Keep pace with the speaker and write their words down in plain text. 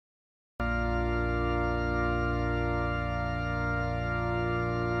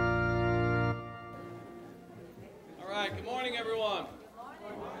right, good morning, everyone.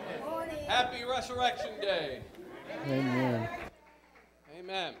 Good morning. Happy Resurrection Day. Amen.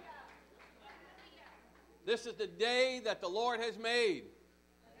 Amen. This is the day that the Lord has made.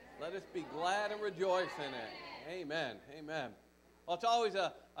 Let us be glad and rejoice in it. Amen. Amen. Well, it's always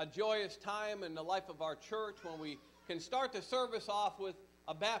a joyous time in the life of our church when we can start the service off with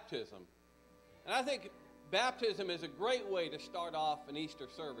a baptism. And I think baptism is a great way to start off an Easter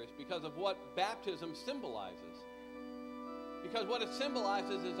service because of what baptism symbolizes. Because what it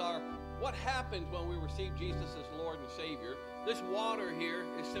symbolizes is what happens when we receive Jesus as Lord and Savior. This water here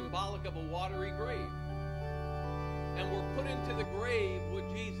is symbolic of a watery grave. And we're put into the grave with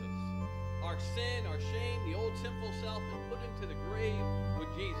Jesus. Our sin, our shame, the old sinful self is put into the grave with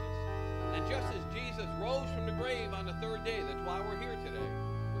Jesus. And just as Jesus rose from the grave on the third day, that's why we're here today.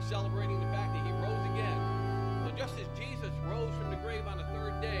 We're celebrating the fact that he rose again. So just as Jesus rose from the grave on the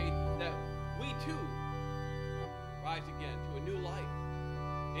third day, that we too rise again to a new life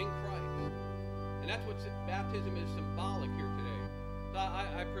in Christ. And that's what baptism is symbolic here today. So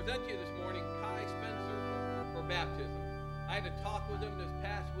I present to you this morning Kai Spencer for baptism. I had to talk with him this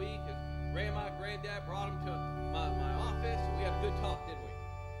past week. His grandma, granddad brought him to my office. We had a good talk, didn't we?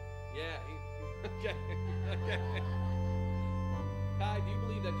 Yeah. Okay. Kai, do you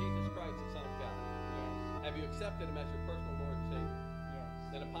believe that Jesus Christ is the Son of God? Yes. Have you accepted him as your personal Lord and Savior? Yes.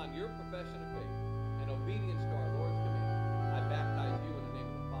 Then upon your profession of faith and obedience to our Lord's command, I baptize you in the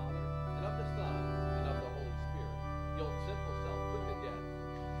name of the Father, and of the Son, and of the Holy Spirit. The old sinful self put to death.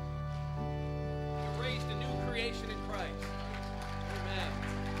 You're raised a new creation in Christ. Amen.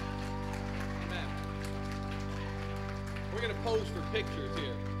 Amen. We're going to pose for pictures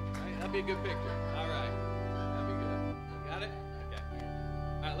here. Right? That'd be a good picture. All right. That'd be good. Got it? Okay.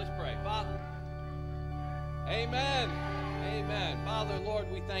 All right, let's pray. Father. Amen. Amen. Father,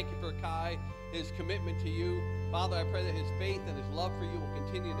 Lord, we thank you for Kai, his commitment to you. Father, I pray that his faith and his love for you will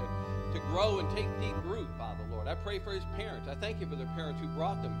continue to grow and take deep root, Father, Lord. I pray for his parents. I thank you for their parents who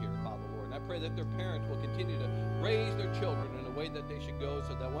brought them here, Father, Lord. And I pray that their parents will continue to raise their children in a way that they should go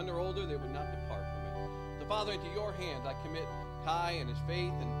so that when they're older, they would not depart from it. So, Father, into your hands, I commit Kai and his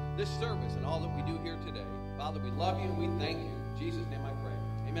faith and this service and all that we do here today. Father, we love you and we thank you. In Jesus' name I pray.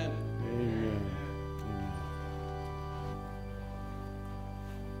 Amen. Amen.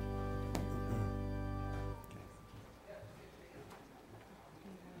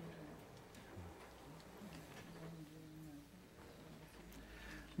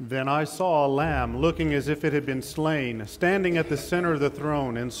 Then I saw a lamb looking as if it had been slain, standing at the center of the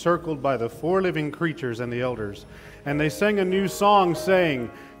throne, encircled by the four living creatures and the elders. And they sang a new song, saying,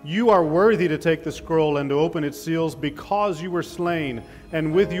 "You are worthy to take the scroll and to open its seals, because you were slain,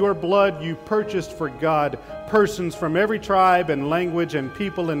 and with your blood you purchased for God persons from every tribe and language and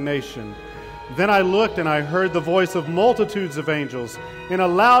people and nation." Then I looked, and I heard the voice of multitudes of angels. In a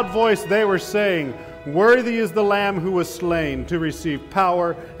loud voice they were saying, "Worthy is the Lamb who was slain to receive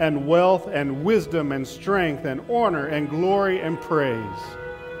power and wealth and wisdom and strength and honor and glory and praise."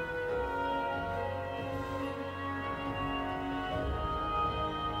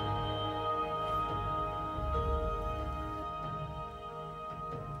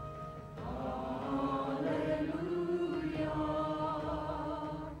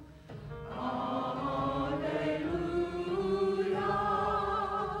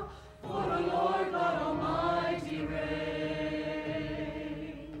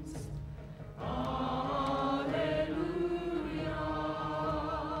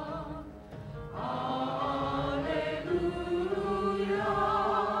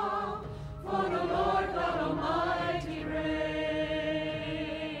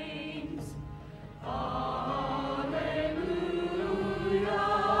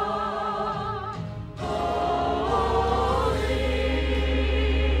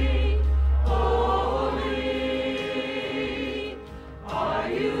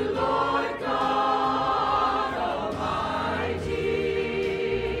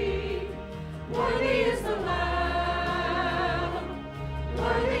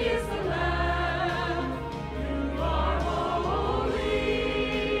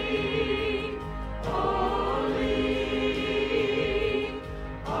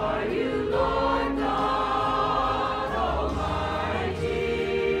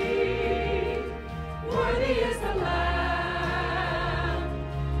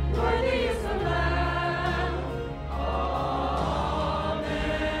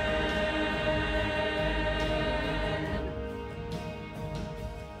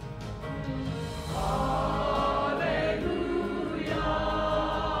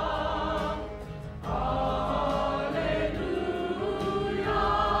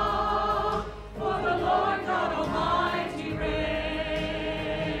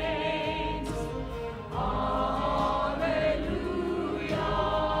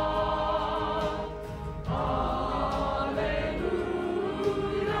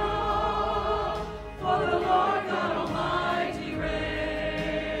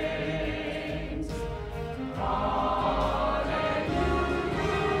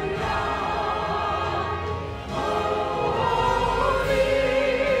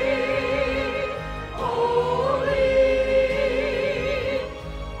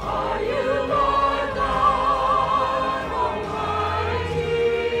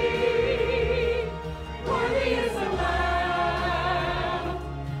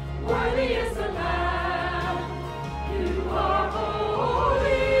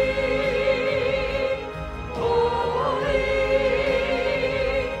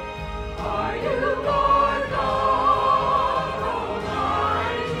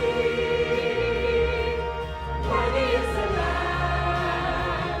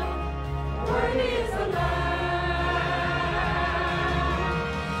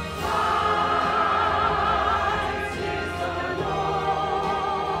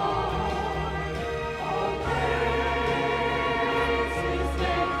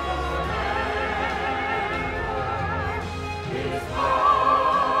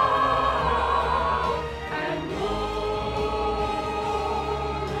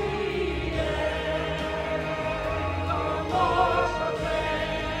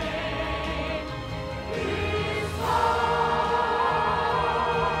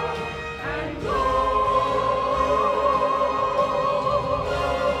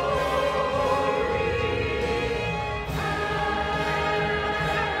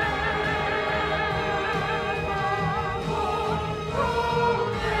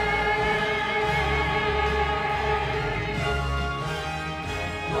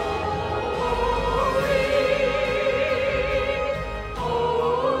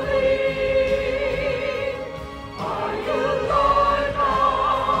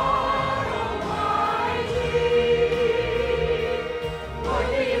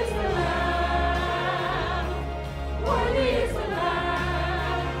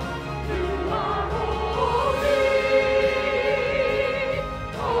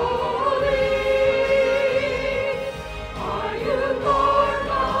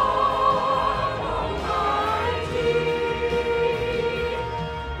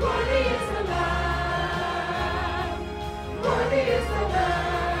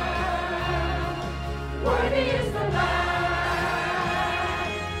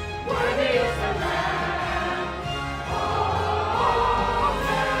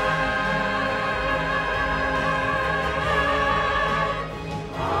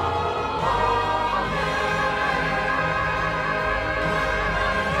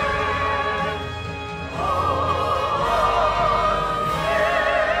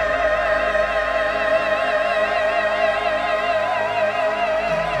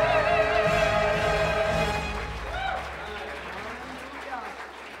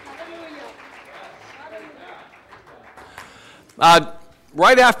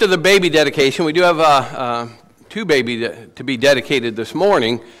 Right after the baby dedication, we do have two babies to be dedicated this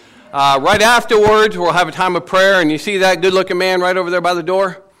morning. Right afterwards, we'll have a time of prayer, and you see that good-looking man right over there by the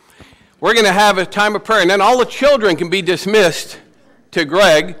door? We're going to have a time of prayer, and then all the children can be dismissed to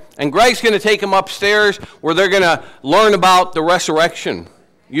Greg, and Greg's going to take them upstairs where they're going to learn about the resurrection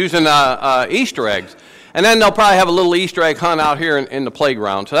using Easter eggs. And then they'll probably have a little Easter egg hunt out here in the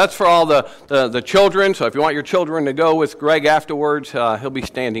playground. So that's for all the children. So if you want your children to go with Greg afterwards, he'll be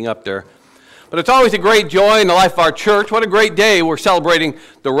standing up there. But it's always a great joy in the life of our church. What a great day. We're celebrating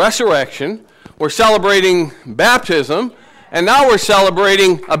the resurrection. We're celebrating baptism. And now we're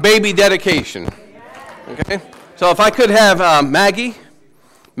celebrating a baby dedication. Okay? So if I could have Maggie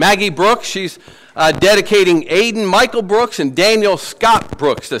Brooks. She's dedicating Aiden Michael Brooks and Daniel Scott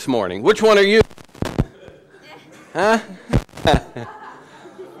Brooks this morning. Which one are you? Huh?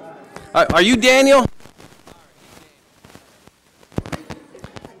 Are you Daniel?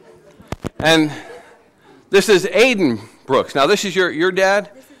 And this is Aiden Brooks. Now, this is your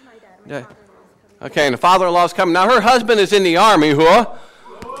dad? This is my dad. Okay, and the father-in-law's coming. Now, her husband is in the Army, All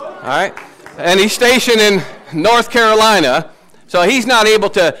right. And he's stationed in North Carolina, so he's not able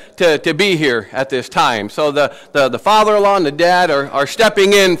to be here at this time. So the father-in-law and the dad are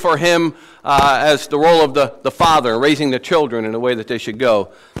stepping in for him as the role of the father, raising the children in the way that they should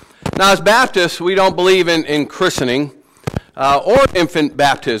go. Now, as Baptists, we don't believe in christening or infant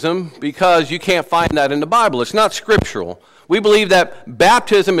baptism because you can't find that in the Bible. It's not scriptural. We believe that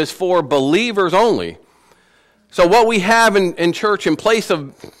baptism is for believers only. So what we have in church in place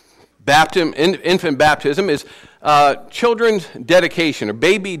of baptism, infant baptism, is children's dedication or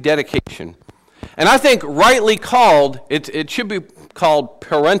baby dedication. And I think rightly called, it should be called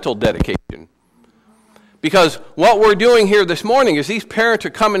parental dedication. Because what we're doing here this morning is these parents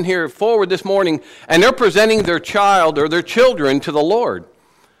are coming here forward this morning and they're presenting their child or their children to the Lord.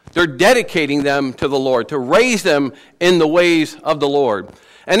 They're dedicating them to the Lord, to raise them in the ways of the Lord.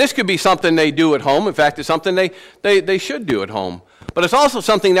 And this could be something they do at home. In fact, it's something they should do at home. But it's also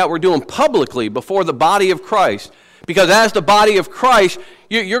something that we're doing publicly before the body of Christ. Because as the body of Christ,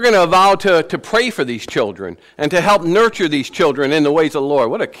 you're going to vow to pray for these children and to help nurture these children in the ways of the Lord.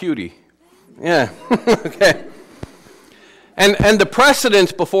 What a cutie. Yeah. Okay. And the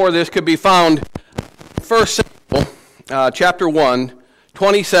precedence before this could be found in 1 Samuel chapter 1,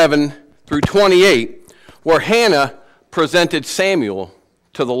 27 through 28, where Hannah presented Samuel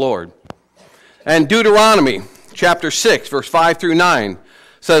to the Lord. And Deuteronomy chapter 6, verse 5 through 9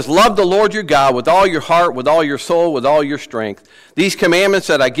 says, "Love the Lord your God with all your heart, with all your soul, with all your strength. These commandments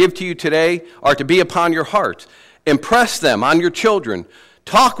that I give to you today are to be upon your hearts. Impress them on your children.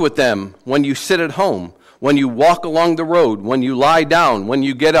 Talk with them when you sit at home, when you walk along the road, when you lie down, when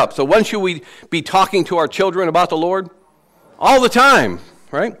you get up." So when should we be talking to our children about the Lord? All the time,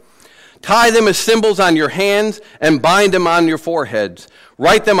 right? "Tie them as symbols on your hands and bind them on your foreheads.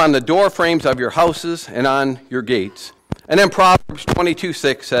 Write them on the door frames of your houses and on your gates." And then Proverbs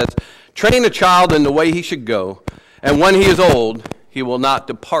 22:6 says, "Train a child in the way he should go, and when he is old, he will not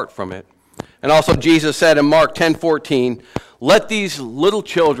depart from it." And also Jesus said in Mark 10:14, "Let these little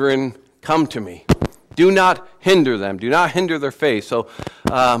children come to me. Do not hinder them. Do not hinder their faith." So,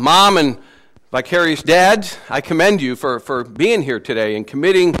 mom and vicarious dads, I commend you for being here today and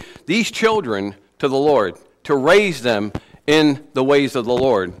committing these children to the Lord, to raise them in the ways of the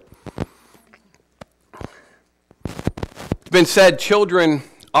Lord. It's been said children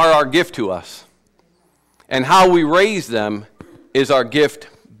are our gift to us, and how we raise them is our gift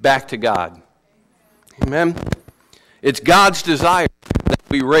back to God. Amen? It's God's desire that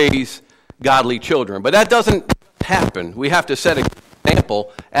we raise godly children, but that doesn't happen. We have to set an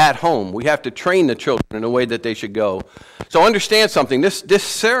example at home. We have to train the children in the way that they should go. So understand something. This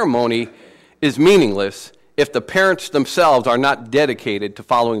ceremony is meaningless if the parents themselves are not dedicated to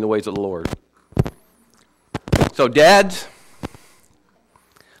following the ways of the Lord. So dads,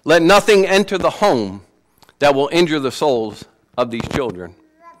 let nothing enter the home that will injure the souls of these children.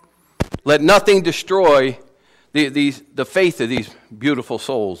 Let nothing destroy the faith of these beautiful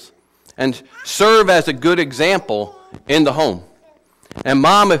souls. And serve as a good example in the home. And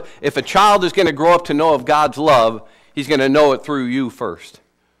mom, if a child is going to grow up to know of God's love, he's going to know it through you first.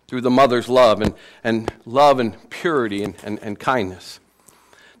 Through the mother's love and love and purity and kindness.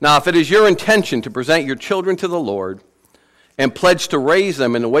 Now, if it is your intention to present your children to the Lord and pledge to raise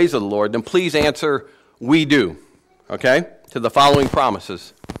them in the ways of the Lord, then please answer, "We do," okay, to the following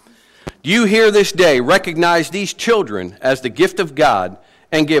promises. Do you here this day recognize these children as the gift of God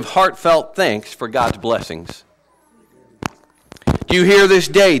and give heartfelt thanks for God's blessings? Do you here this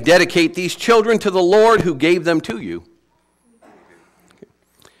day dedicate these children to the Lord who gave them to you?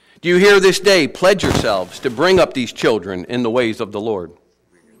 Do you hear this day pledge yourselves to bring up these children in the ways of the Lord?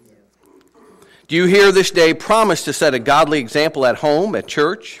 Do you hear this day promise to set a godly example at home, at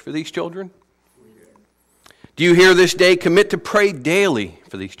church, for these children? Do you hear this day commit to pray daily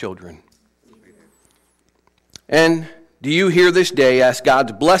for these children? And do you hear this day ask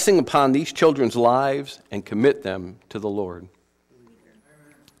God's blessing upon these children's lives and commit them to the Lord?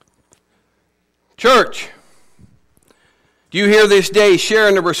 Church, do you hear this day share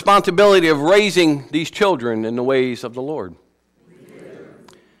in the responsibility of raising these children in the ways of the Lord?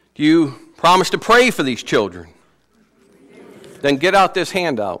 Do you promise to pray for these children? Then get out this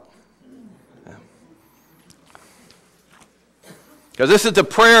handout. Because this is the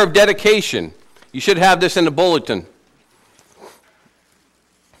prayer of dedication. You should have this in the bulletin.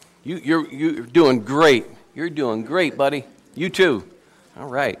 You're doing great. You're doing great, buddy. You too. All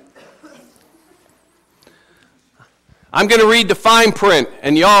right. I'm going to read the fine print,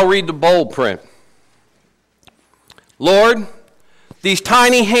 and y'all read the bold print. Lord, these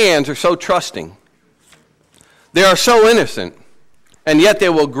tiny hands are so trusting. They are so innocent, and yet they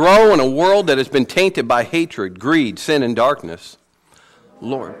will grow in a world that has been tainted by hatred, greed, sin, and darkness.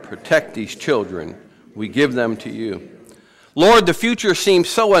 Lord, protect these children. We give them to you. Lord, the future seems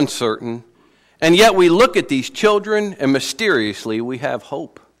so uncertain, and yet we look at these children, and mysteriously we have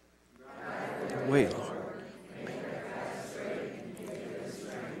hope. Wait, Lord.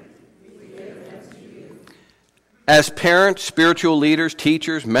 As parents, spiritual leaders,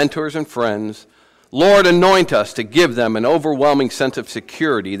 teachers, mentors, and friends, Lord, anoint us to give them an overwhelming sense of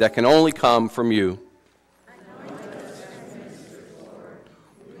security that can only come from you.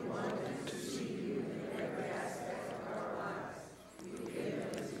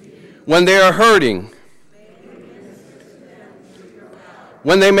 When they are hurting,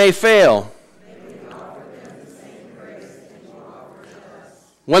 when they may fail,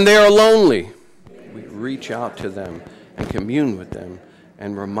 when they are lonely, we reach out to them and commune with them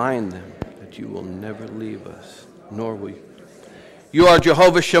and remind them that you will never leave us, nor will you. You are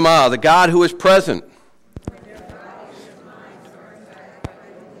Jehovah Shammah, the God who is present.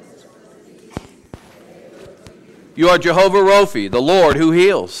 You are Jehovah Rophi, the Lord who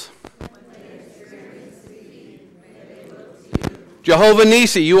heals. Jehovah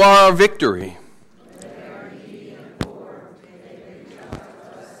Nisi, you are our victory.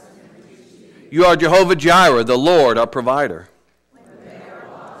 You are Jehovah Jireh, the Lord, our provider.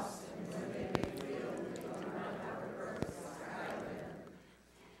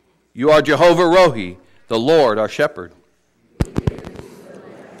 You are Jehovah Rohi, the Lord, our shepherd.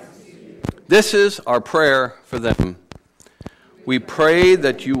 This is our prayer for them. We pray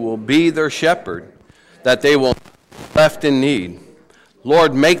that you will be their shepherd, that they will not be left in need.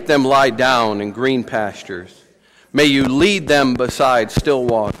 Lord, make them lie down in green pastures. May you lead them beside still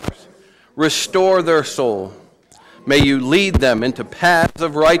waters. Restore their soul. May you lead them into paths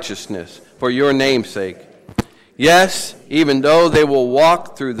of righteousness for your name's sake. Yes, even though they will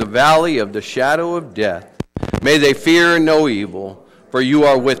walk through the valley of the shadow of death, may they fear no evil, for you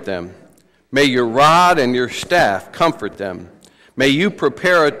are with them. May your rod and your staff comfort them. May you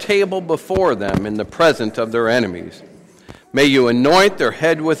prepare a table before them in the presence of their enemies. May you anoint their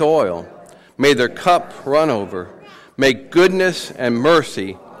head with oil. May their cup run over. May goodness and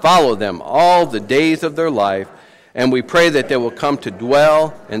mercy follow them all the days of their life, and we pray that they will come to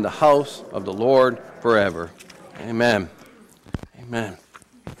dwell in the house of the Lord forever. Amen. Amen.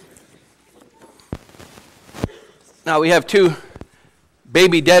 Now we have two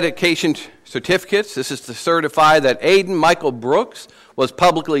baby dedication certificates. This is to certify that Aiden Michael Brooks was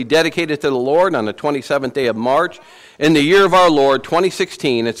publicly dedicated to the Lord on the 27th day of March in the year of our Lord,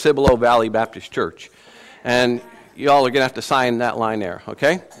 2016, at CIBOLO Valley Baptist Church. And y'all are going to have to sign that line there,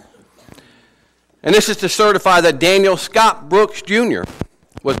 okay? And this is to certify that Daniel Scott Brooks, Jr.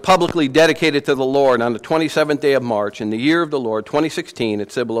 was publicly dedicated to the Lord on the 27th day of March in the year of the Lord, 2016, at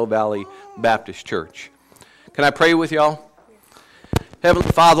CIBOLO Valley Baptist Church. Can I pray with y'all?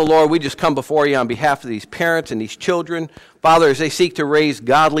 Heavenly Father, Lord, we just come before you on behalf of these parents and these children. Father, as they seek to raise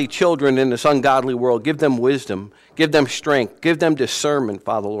godly children in this ungodly world, give them wisdom, give them strength, give them discernment,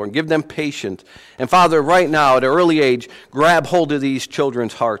 Father, Lord, and give them patience. And Father, right now, at an early age, grab hold of these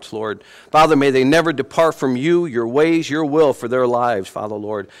children's hearts, Lord. Father, may they never depart from you, your ways, your will for their lives, Father,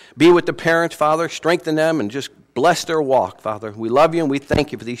 Lord. Be with the parents, Father, strengthen them, and just bless their walk, Father. We love you and we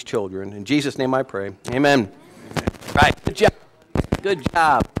thank you for these children. In Jesus' name I pray. Amen. Right. Good job. Good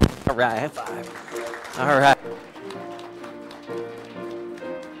job. All right. High five. All right.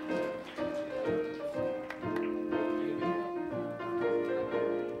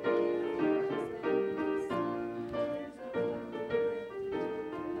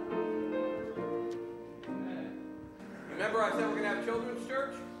 Remember I said we're going to have children's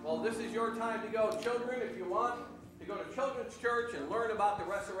church? Well, this is your time to go. Children, if you want to go to children's church and learn about the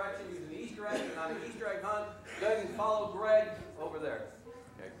resurrection using Easter eggs and on an Easter egg hunt, go ahead and follow Greg over there.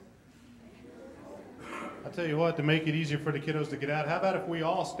 Okay. I'll tell you what, to make it easier for the kiddos to get out, how about if we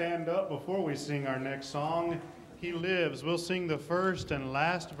all stand up before we sing our next song, He Lives. We'll sing the first and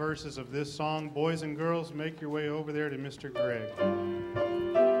last verses of this song. Boys and girls, make your way over there to Mr. Greg.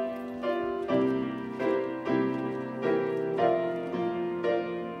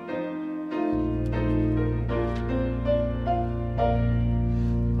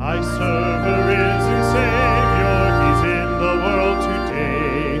 I serve a risen Savior, He's in the world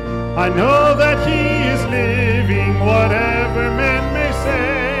today. I know that He is living, whatever men may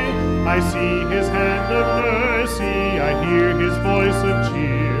say. I see His hand of mercy, I hear His voice of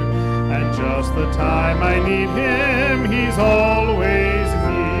cheer, and just the time I need Him, He's always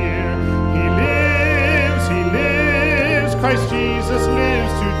near. He lives, Christ Jesus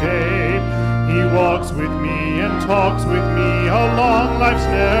lives today. He walks with me and talks with me along life's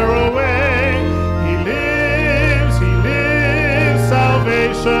narrow way. He lives,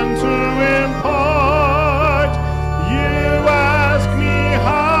 salvation to impart. You ask me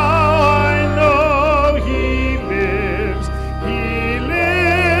how I know He lives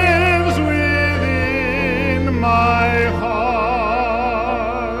within my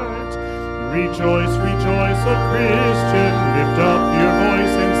heart. Rejoice, rejoice, O Christian, lift up your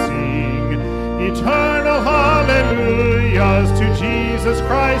voice and sing eternal hallelujahs to Jesus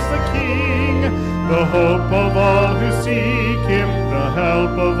Christ the King, the hope of all who seek Him, the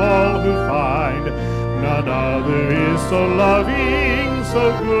help of all who find. None other is so loving,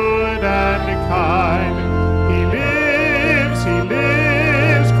 so good and kind. He lives,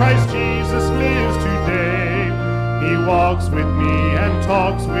 Christ Jesus lives today. He walks with me and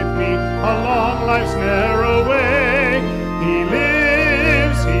talks with me along life's narrow way. He lives,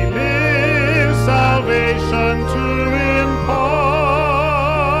 salvation to impart.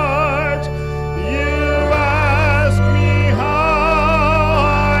 You ask me how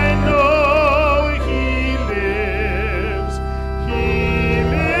I know He lives. He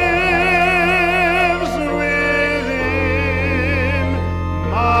lives within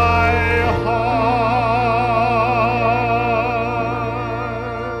my heart.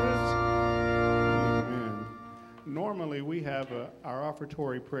 Amen. Normally we have our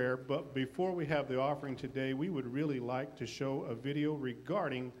offertory prayer, but before we have the offering today, we would really like to show a video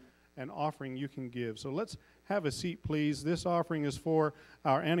regarding an offering you can give. So let's have a seat, please. This offering is for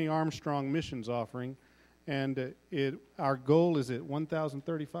our Annie Armstrong missions offering, and our goal is at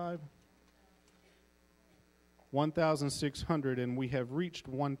 1,035? 1,600, and we have reached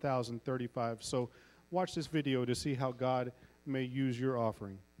 1,035. So watch this video to see how God may use your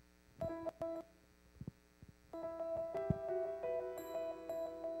offering.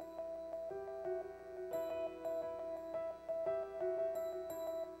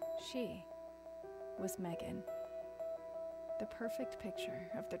 She was Megan, the perfect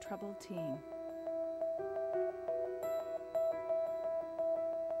picture of the troubled teen.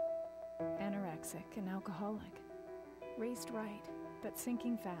 Anorexic and alcoholic, raised right, but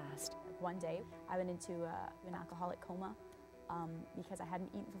sinking fast. One day, I went into an alcoholic coma because I hadn't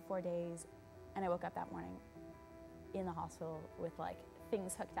eaten for 4 days, and I woke up that morning in the hospital with like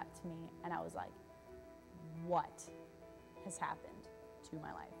things hooked up to me, and I was like, what has happened to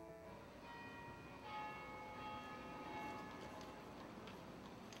my life?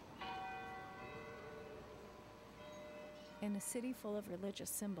 In a city full of religious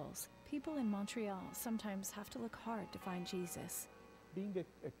symbols, people in Montreal sometimes have to look hard to find Jesus. Being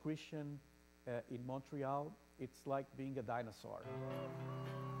a Christian in Montreal, it's like being a dinosaur.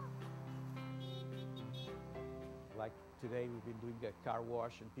 Like today we've been doing a car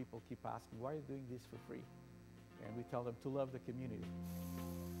wash and people keep asking, why are you doing this for free? And we tell them to love the community.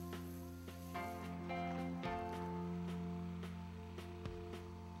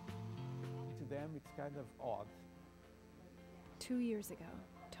 To them it's kind of odd. 2 years ago,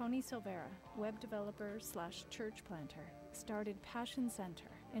 Tony Silvera, web developer / church planter, started Passion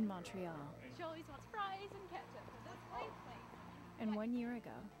Center in Montreal. She always wants fries and ketchup. Please. And 1 year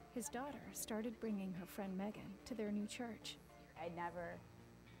ago, his daughter started bringing her friend Megan to their new church. I'd never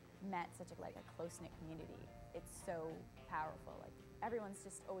met such a close-knit community. It's so powerful. Like everyone's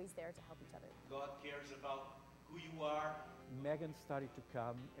just always there to help each other. God cares about who you are. Megan started to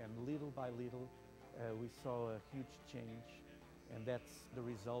come, and little by little, we saw a huge change. And that's the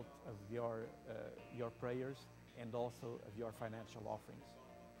result of your prayers and also of your financial offerings.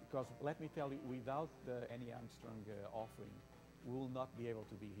 Because let me tell you, without the Annie Armstrong offering, we will not be able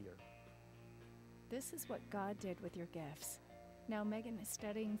to be here. This is what God did with your gifts. Now Megan is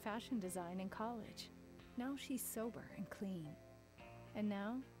studying fashion design in college. Now she's sober and clean. And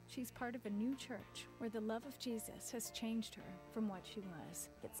now she's part of a new church where the love of Jesus has changed her from what she was.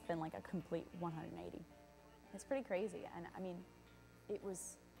 It's been like a complete 180. It's pretty crazy. And I mean, it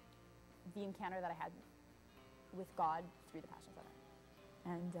was the encounter that I had with God through the Passion Center.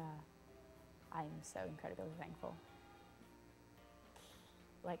 And I'm so incredibly thankful.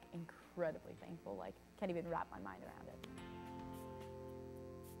 Like, incredibly thankful. Like, can't even wrap my mind around it.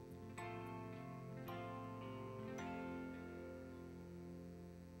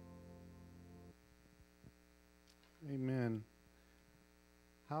 Amen.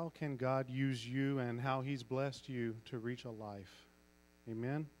 How can God use you and how He's blessed you to reach a life?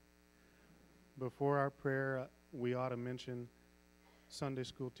 Amen. Before our prayer, we ought to mention Sunday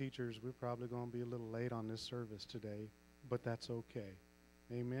school teachers. We're probably going to be a little late on this service today, but that's okay.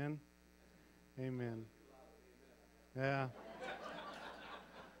 Amen. Amen. Yeah.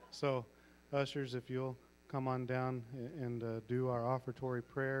 So, ushers, if you'll come on down and do our offertory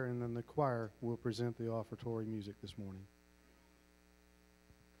prayer, and then the choir will present the offertory music this morning.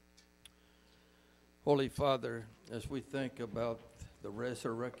 Holy Father, as we think about the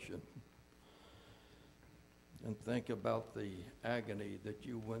resurrection and think about the agony that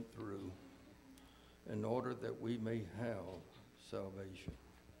you went through in order that we may have salvation.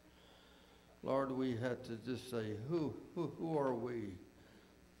 Lord, we had to just say, who are we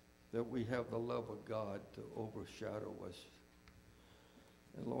that we have the love of God to overshadow us?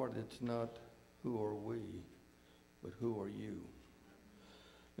 And Lord, it's not who are we, but who are you?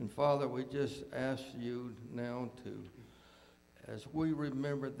 And Father, we just ask you now to, as we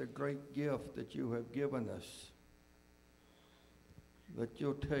remember the great gift that you have given us, that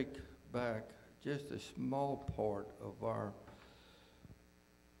you'll take back just a small part of our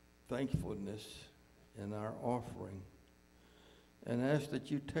thankfulness and our offering, and ask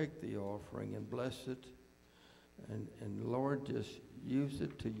that you take the offering and bless it, and Lord, just use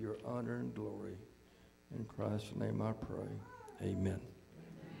it to your honor and glory. In Christ's name I pray. Amen.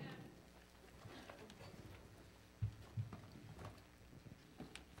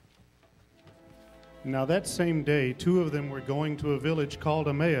 Now that same day, two of them were going to a village called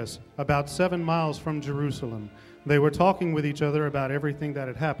Emmaus, about 7 miles from Jerusalem. They were talking with each other about everything that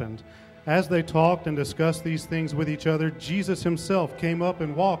had happened. As they talked and discussed these things with each other, Jesus himself came up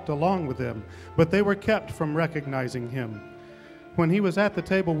and walked along with them, but they were kept from recognizing him. When he was at the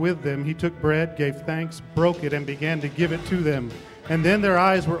table with them, he took bread, gave thanks, broke it, and began to give it to them. And then their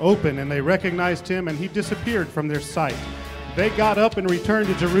eyes were open, and they recognized him, and he disappeared from their sight. They got up and returned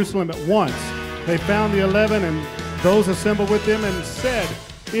to Jerusalem at once. They found the 11 and those assembled with them and said,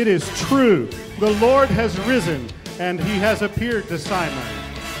 "It is true, the Lord has risen, and he has appeared to Simon."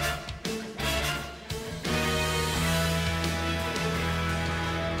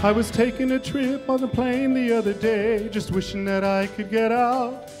 I was taking a trip on the plane the other day, just wishing that I could get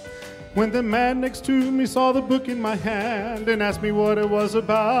out, when the man next to me saw the book in my hand and asked me what it was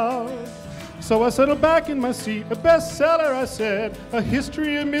about. So I settled back in my seat, a bestseller, I said, a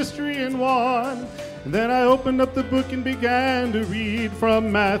history, a mystery in one. And then I opened up the book and began to read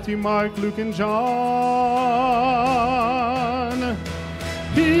from Matthew, Mark, Luke, and John.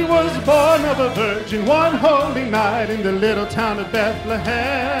 He was born of a virgin one holy night in the little town of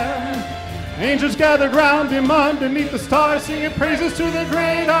Bethlehem. Angels gathered round him underneath the stars, singing praises to the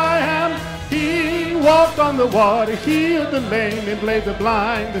great I Am. He walked on the water, healed the lame, and made the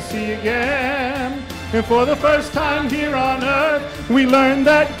blind to see again. And for the first time here on earth, we learned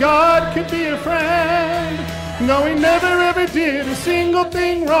that God could be a friend. No, he never ever did a single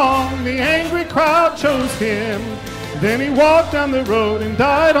thing wrong. The angry crowd chose him. Then he walked down the road and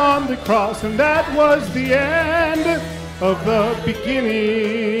died on the cross, and that was the end of the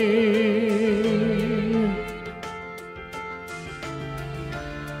beginning.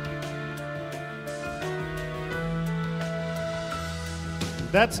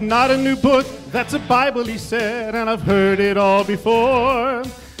 That's not a new book, that's a Bible, he said, and I've heard it all before.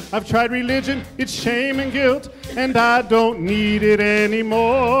 I've tried religion, it's shame and guilt, and I don't need it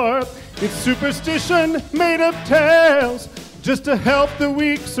anymore. It's superstition, made up tales, just to help the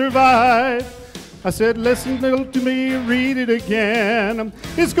weak survive. I said, listen to me, read it again.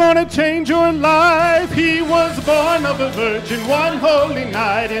 It's gonna change your life. He was born of a virgin one holy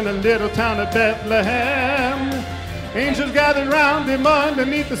night in a little town of Bethlehem. Angels gathered round him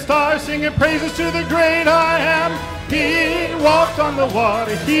underneath the stars, singing praises to the great I Am. He walked on the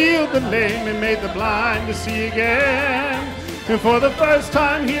water, healed the lame, and made the blind to see again. And for the first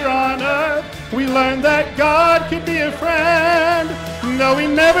time here on earth, we learned that God could be a friend. No, he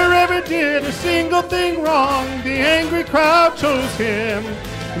never ever did a single thing wrong. The angry crowd chose him.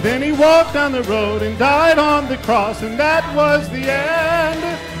 Then he walked down the road and died on the cross, and that was the end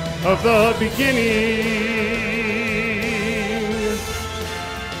of the beginning.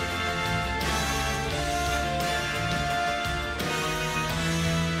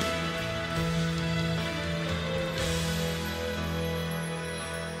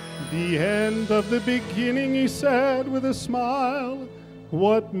 The end of the beginning, he said with a smile.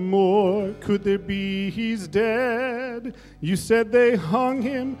 What more could there be? He's dead. You said they hung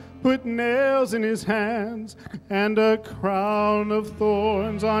him, put nails in his hands, and a crown of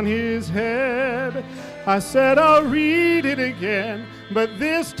thorns on his head. I said I'll read it again, but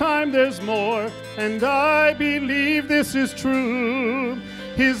this time there's more, and I believe this is true.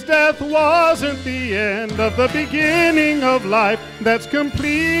 His death wasn't the end of the beginning of life that's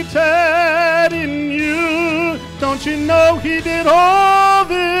completed in you. Don't you know he did all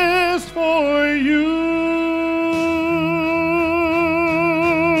this for you?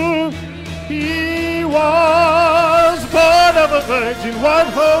 He was born of a virgin one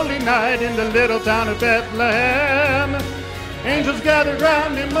holy night in the little town of Bethlehem. Angels gathered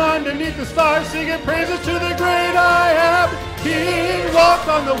round him underneath the stars, singing praises to the great I Am. He walked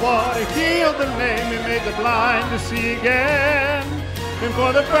on the water, healed the lame, and made the blind to see again. And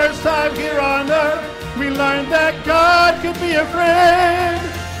for the first time here on earth, we learned that God could be a friend.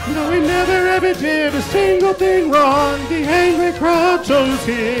 No, he never ever did a single thing wrong. The angry crowd chose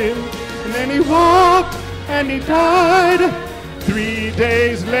him. And then he walked and he died. 3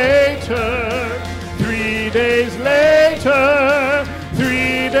 days later, 3 days later,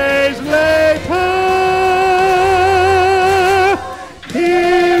 3 days later,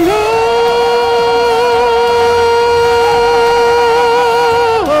 he rose.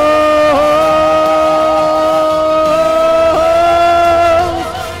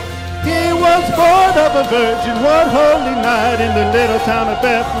 He was born of a virgin one holy night in the little town of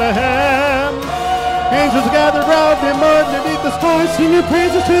Bethlehem. Angels gathered round him underneath the stars, singing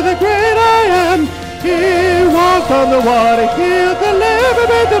praises to the great I Am. He walked on the water, healed the lame, and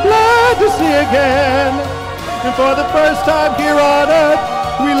made the blind to see again. And for the first time here on earth,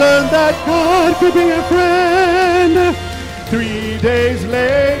 we learned that God could be a friend. 3 days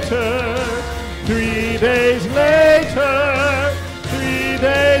later, 3 days later, 3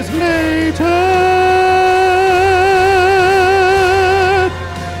 days later,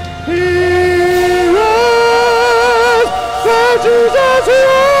 he rose, for Jesus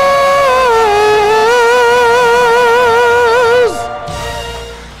rose.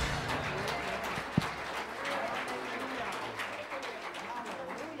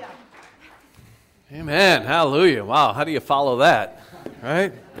 Amen. Hallelujah. Wow. How do you follow that?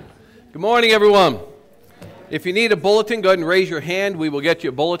 Right? Good morning, everyone. If you need a bulletin, go ahead and raise your hand. We will get you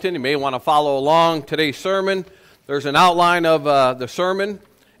a bulletin. You may want to follow along today's sermon. There's an outline of the sermon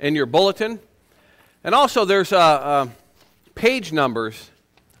in your bulletin. And also there's page numbers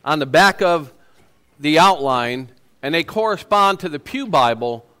on the back of the outline, and they correspond to the pew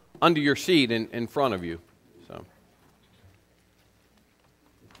Bible under your seat in front of you. So.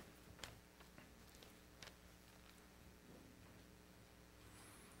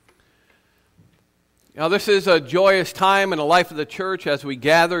 Now, this is a joyous time in the life of the church as we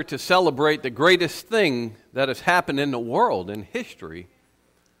gather to celebrate the greatest thing that has happened in the world, in history.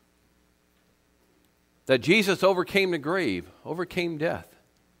 That Jesus overcame the grave, overcame death.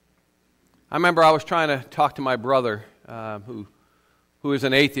 I remember I was trying to talk to my brother, who is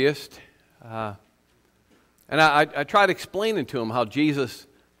an atheist, and I tried explaining to him how Jesus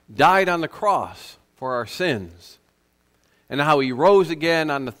died on the cross for our sins, and how he rose again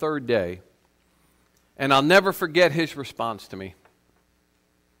on the third day. And I'll never forget his response to me.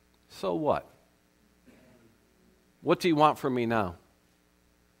 So what? What do you want from me now?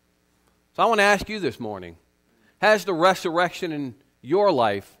 So I want to ask you this morning, has the resurrection in your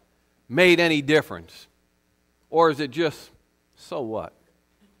life made any difference? Or is it just, so what?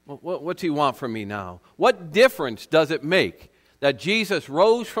 What do you want from me now? What difference does it make that Jesus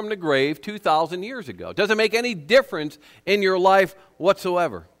rose from the grave 2,000 years ago? Does it make any difference in your life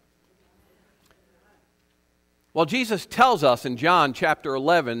whatsoever? Well, Jesus tells us in John chapter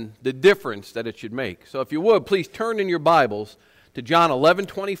 11 the difference that it should make. So if you would, please turn in your Bibles to John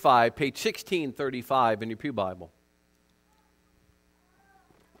 11:25, page 1635 in your pew Bible.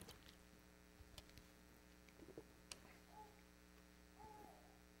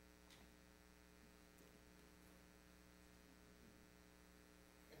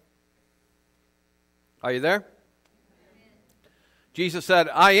 Are you there? Jesus said,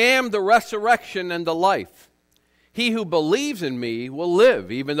 I am the resurrection and the life. He who believes in me will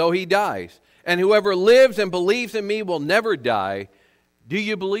live, even though he dies. And whoever lives and believes in me will never die. Do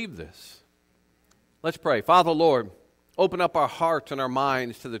you believe this? Let's pray. Father, Lord, open up our hearts and our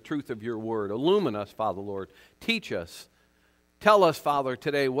minds to the truth of your word. Illumine us, Father, Lord. Teach us. Tell us, Father,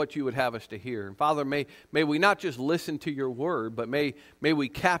 today what you would have us to hear. And Father, may we not just listen to your word, but may we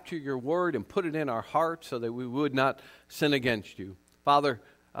capture your word and put it in our hearts so that we would not sin against you. Father,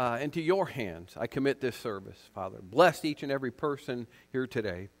 into your hands I commit this service, Father. Bless each and every person here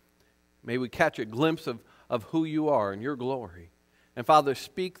today. May we catch a glimpse of who you are and your glory. And Father,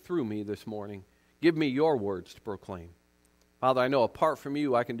 speak through me this morning. Give me your words to proclaim. Father, I know apart from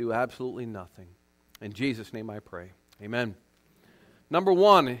you I can do absolutely nothing. In Jesus' name I pray. Amen. Number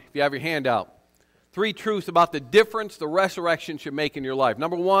one, if you have your hand out, 3 truths about the difference the resurrection should make in your life.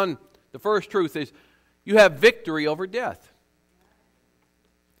 Number one, the first truth is you have victory over death.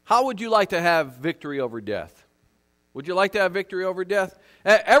 How would you like to have victory over death? Would you like to have victory over death?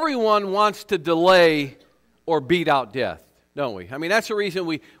 Everyone wants to delay or beat out death, don't we? I mean, that's the reason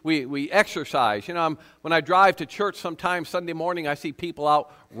we exercise. You know, when I drive to church sometimes Sunday morning, I see people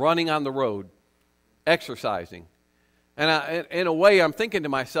out running on the road, exercising. And in a way, I'm thinking to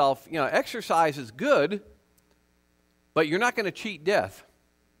myself, you know, exercise is good, but you're not going to cheat death.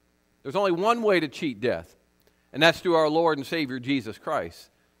 There's only one way to cheat death, and that's through our Lord and Savior, Jesus Christ.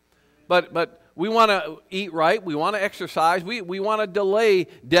 But we want to eat right. We want to exercise. We want to delay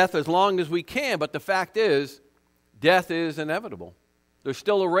death as long as we can. But the fact is, death is inevitable. There's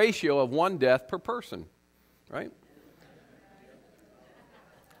still a ratio of 1 death per person, right?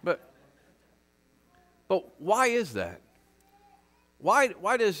 But why is that?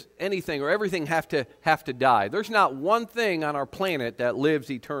 Why does anything or everything have to die? There's not one thing on our planet that lives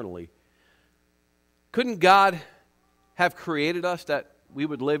eternally. Couldn't God have created us that we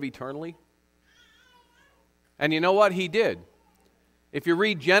would live eternally? And you know what? He did. If you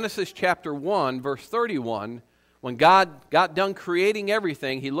read Genesis chapter 1, verse 31, when God got done creating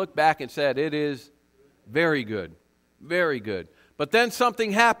everything, he looked back and said, it is very good, very good. But then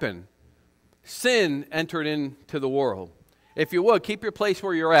something happened. Sin entered into the world. If you would, keep your place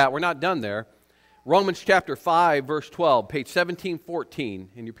where you're at. We're not done there. Romans chapter 5, verse 12, page 1714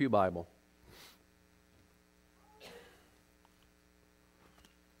 in your pew Bible.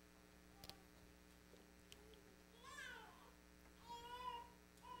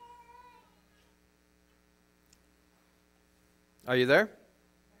 Are you there?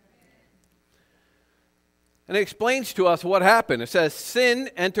 And it explains to us what happened. It says, sin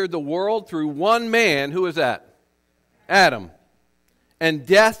entered the world through one man. Who is that? Adam. And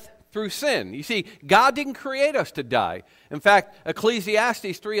death through sin. You see, God didn't create us to die. In fact,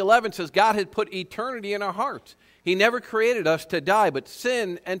 Ecclesiastes 3:11 says God had put eternity in our hearts. He never created us to die, but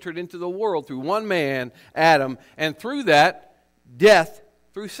sin entered into the world through one man, Adam, and through that, death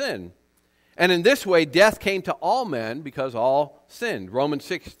through sin. And in this way, death came to all men because all sinned. Romans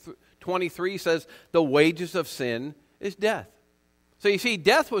 6:23 says, the wages of sin is death. So you see,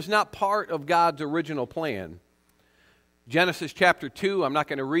 death was not part of God's original plan. Genesis chapter 2, I'm not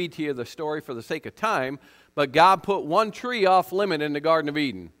going to read to you the story for the sake of time, but God put one tree off limit in the Garden of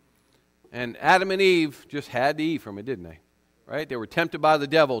Eden. And Adam and Eve just had to eat from it, didn't they? Right? They were tempted by the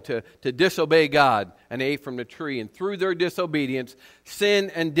devil to disobey God, and they ate from the tree. And through their disobedience,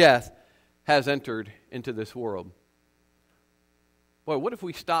 sin and death has entered into this world. Boy, what if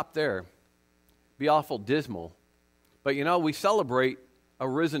we stopped there? Be awful dismal. But you know, we celebrate a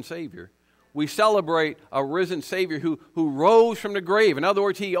risen Savior. We celebrate a risen Savior who rose from the grave. In other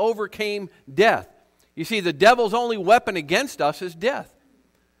words, he overcame death. You see, the devil's only weapon against us is death.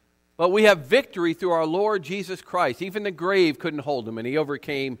 But we have victory through our Lord Jesus Christ. Even the grave couldn't hold him, and he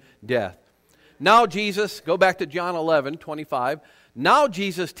overcame death. Now Jesus, go back to John 11:25. Now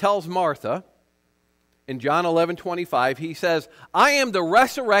Jesus tells Martha, in John 11:25, he says, I am the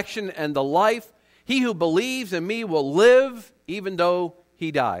resurrection and the life. He who believes in me will live even though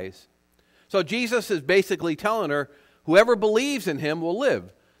he dies. So Jesus is basically telling her, whoever believes in him will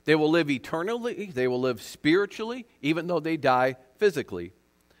live. They will live eternally. They will live spiritually, even though they die physically.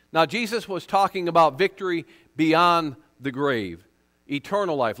 Now, Jesus was talking about victory beyond the grave,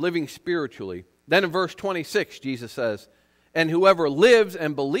 eternal life, living spiritually. Then in verse 26, Jesus says, and whoever lives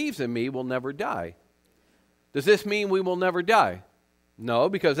and believes in me will never die. Does this mean we will never die? No,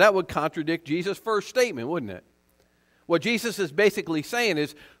 because that would contradict Jesus' first statement, wouldn't it? What Jesus is basically saying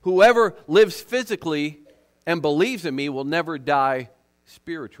is, whoever lives physically and believes in me will never die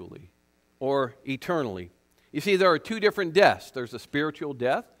spiritually or eternally. You see, there are 2 different deaths. There's a spiritual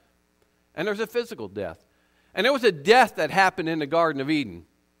death and there's a physical death. And there was a death that happened in the Garden of Eden.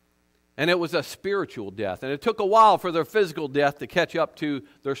 And it was a spiritual death. And it took a while for their physical death to catch up to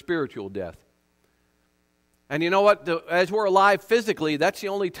their spiritual death. And you know what? As we're alive physically, that's the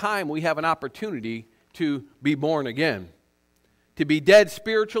only time we have an opportunity to be born again. To be dead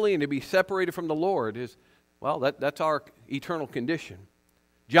spiritually and to be separated from the Lord is, well, that's our eternal condition.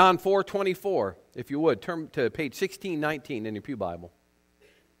 John 4:24, if you would, turn to page 1619 in your Pew Bible.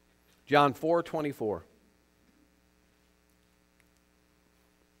 John 4:24.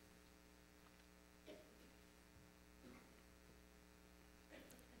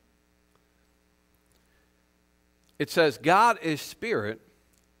 It says, God is spirit,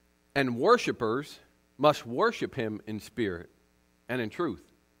 and worshipers must worship him in spirit and in truth.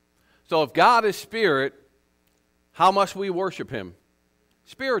 So if God is spirit, how must we worship him?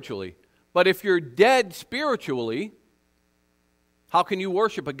 Spiritually. But if you're dead spiritually, how can you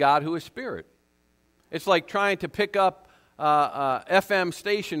worship a God who is spirit? It's like trying to pick up FM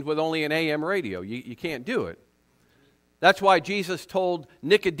stations with only an AM radio. You can't do it. That's why Jesus told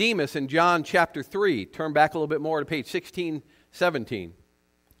Nicodemus in John chapter 3, turn back a little bit more to page 1617.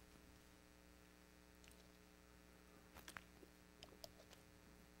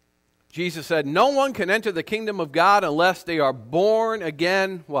 Jesus said, no one can enter the kingdom of God unless they are born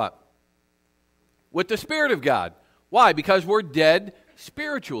again, what? With the Spirit of God. Why? Because we're dead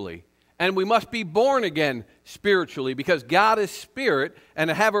spiritually. And we must be born again spiritually because God is spirit, and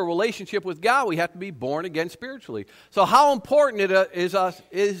to have a relationship with God, we have to be born again spiritually. So how important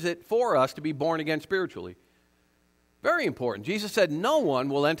is it for us to be born again spiritually? Very important. Jesus said no one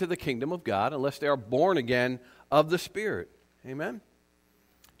will enter the kingdom of God unless they are born again of the Spirit. Amen?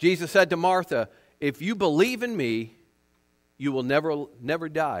 Jesus said to Martha, if you believe in me, you will never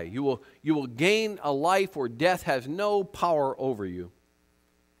die. You will gain a life where death has no power over you.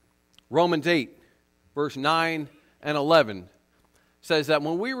 Romans 8, verse 9 and 11 says that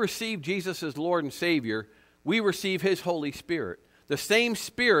when we receive Jesus as Lord and Savior, we receive his Holy Spirit. The same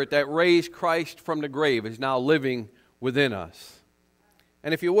Spirit that raised Christ from the grave is now living within us.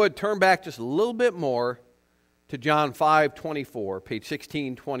 And if you would, turn back just a little bit more to John 5:24, page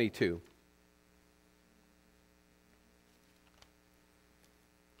 1622.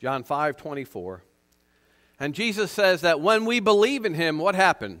 John 5:24. And Jesus says that when we believe in him, what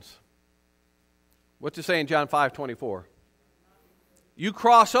happens? What's it say in John 5:24? You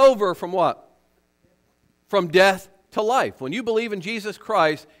cross over from what? From death to life. When you believe in Jesus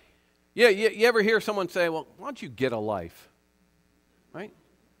Christ, you ever hear someone say, well, why don't you get a life? Right?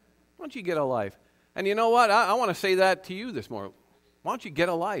 Why don't you get a life? And you know what? I want to say that to you this morning. Why don't you get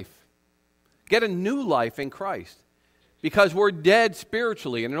a life? Get a new life in Christ. Because we're dead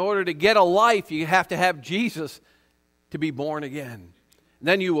spiritually. And in order to get a life, you have to have Jesus to be born again. And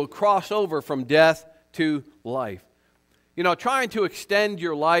then you will cross over from death to life. You know, trying to extend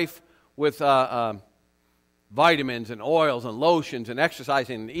your life with vitamins and oils and lotions and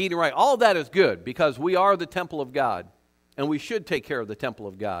exercising and eating right, all that is good because we are the temple of God and we should take care of the temple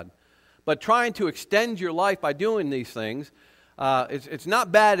of God. But trying to extend your life by doing these things, it's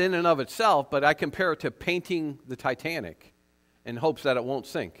not bad in and of itself, but I compare it to painting the Titanic in hopes that it won't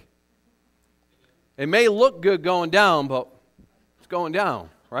sink. It may look good going down, but it's going down,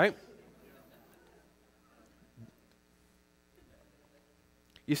 right?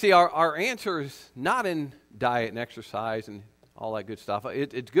 You see, our answer is not in diet and exercise and all that good stuff.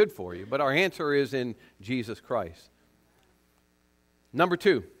 It's good for you, but our answer is in Jesus Christ. Number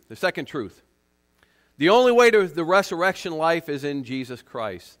two, the second truth. The only way to the resurrection life is in Jesus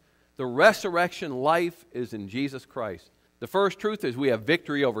Christ. The resurrection life is in Jesus Christ. The first truth is we have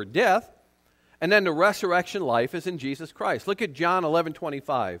victory over death, and then the resurrection life is in Jesus Christ. Look at John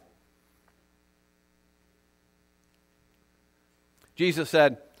 11:25. Jesus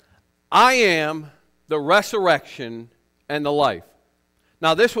said, I am the resurrection and the life.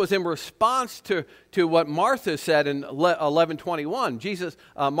 Now this was in response to what Martha said in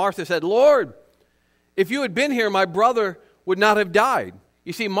 11:21. Martha said, Lord, if you had been here, my brother would not have died.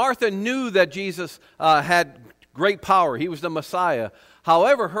 You see, Martha knew that Jesus had great power. He was the Messiah.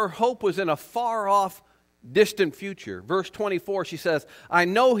 However, her hope was in a far-off, distant future. Verse 24, she says, I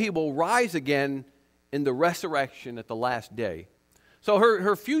know he will rise again in the resurrection at the last day. So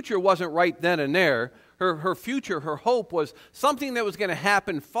her future wasn't right then and there. Her future, her hope was something that was going to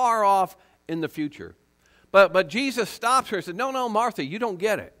happen far off in the future. But Jesus stops her and said, no, Martha, you don't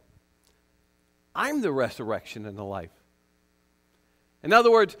get it. I'm the resurrection and the life. In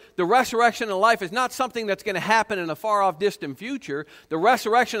other words, the resurrection and life is not something that's going to happen in a far-off, distant future. The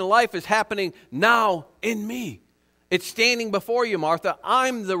resurrection and life is happening now in me. It's standing before you, Martha.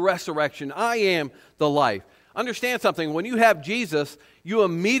 I'm the resurrection. I am the life. Understand something. When you have Jesus, you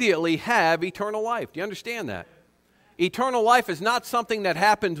immediately have eternal life. Do you understand that? Eternal life is not something that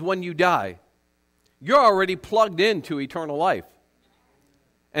happens when you die. You're already plugged into eternal life.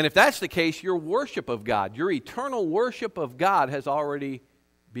 And if that's the case, your worship of God, your eternal worship of God has already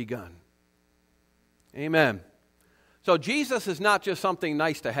begun. Amen. So Jesus is not just something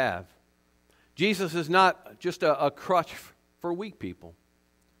nice to have. Jesus is not just a crutch for weak people.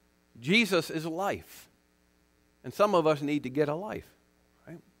 Jesus is life. And some of us need to get a life.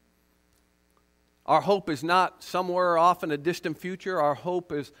 Right? Our hope is not somewhere off in a distant future. Our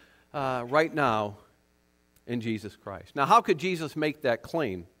hope is right now in Jesus Christ. Now, how could Jesus make that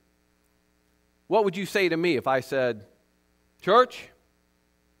claim? What would you say to me if I said, church,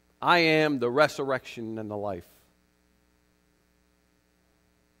 I am the resurrection and the life?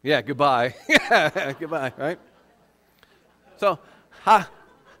 Yeah, goodbye. Goodbye, right? So,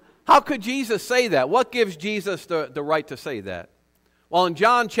 how could Jesus say that? What gives Jesus the right to say that? Well, in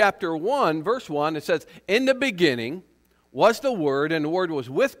John chapter 1, verse 1, it says, in the beginning was the Word, and the Word was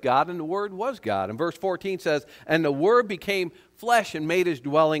with God, and the Word was God. And verse 14 says, and the Word became flesh and made his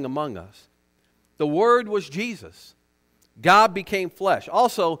dwelling among us. The Word was Jesus. God became flesh.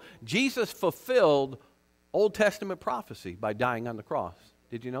 Also, Jesus fulfilled Old Testament prophecy by dying on the cross.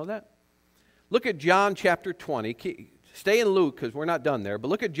 Did you know that? Look at John chapter 20. Stay in Luke because we're not done there. But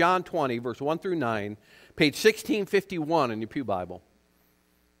look at John 20, verse 1 through 9, page 1651 in your Pew Bible.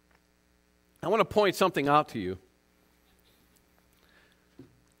 I want to point something out to you.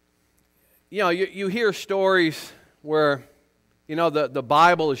 You know, you hear stories where, you know, the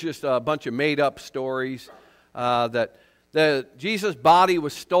Bible is just a bunch of made-up stories, that Jesus' body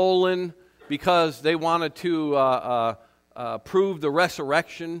was stolen because they wanted to prove the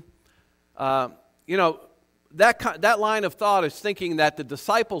resurrection. You know, that line of thought is thinking that the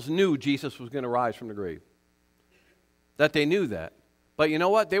disciples knew Jesus was going to rise from the grave. That they knew that. But you know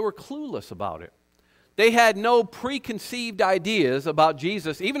what? They were clueless about it. They had no preconceived ideas about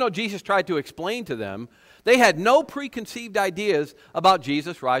Jesus. Even though Jesus tried to explain to them, they had no preconceived ideas about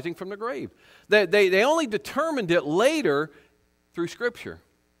Jesus rising from the grave. They only determined it later through Scripture.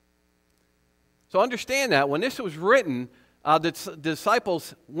 So understand that when this was written, the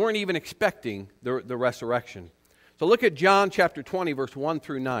disciples weren't even expecting the resurrection. So look at John chapter 20, verse 1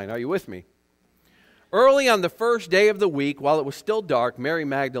 through 9. Are you with me? Early on the first day of the week, while it was still dark, Mary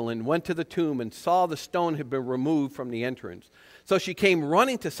Magdalene went to the tomb and saw the stone had been removed from the entrance. So she came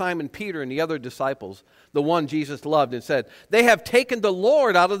running to Simon Peter and the other disciples, the one Jesus loved, and said, they have taken the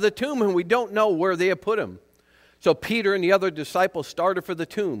Lord out of the tomb, and we don't know where they have put him. So Peter and the other disciple started for the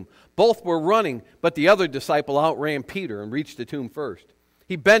tomb. Both were running, but the other disciple outran Peter and reached the tomb first.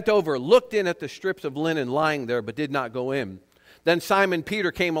 He bent over, looked in at the strips of linen lying there, but did not go in. Then Simon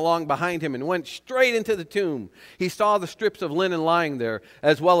Peter came along behind him and went straight into the tomb. He saw the strips of linen lying there,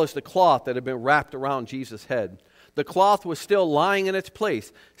 as well as the cloth that had been wrapped around Jesus' head. The cloth was still lying in its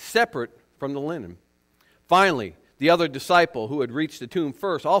place, separate from the linen. Finally, the other disciple who had reached the tomb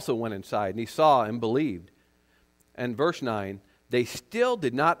first also went inside, and he saw and believed. And verse 9, they still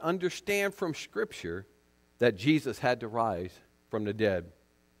did not understand from Scripture that Jesus had to rise from the dead.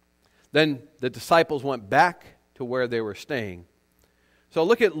 Then the disciples went back to where they were staying. So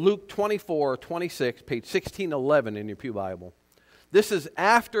look at Luke 24, 26, page 1611 in your Pew Bible. This is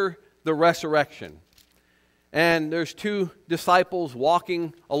after the resurrection. And there's two disciples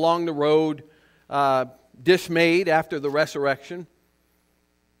walking along the road, dismayed after the resurrection.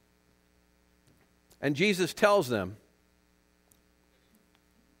 And Jesus tells them,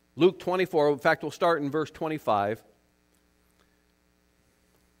 Luke 24, in fact, we'll start in verse 25,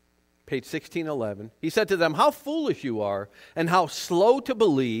 page 1611. He said to them, how foolish you are, and how slow to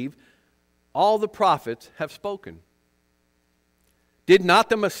believe all the prophets have spoken. Did not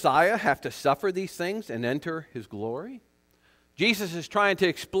the Messiah have to suffer these things and enter his glory? Jesus is trying to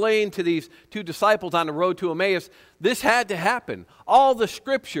explain to these two disciples on the road to Emmaus, this had to happen. All the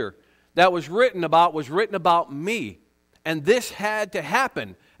Scripture that was written about me. And this had to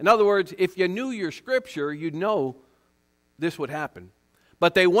happen. In other words, if you knew your Scripture, you'd know this would happen.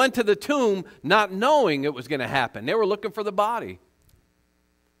 But they went to the tomb not knowing it was going to happen. They were looking for the body.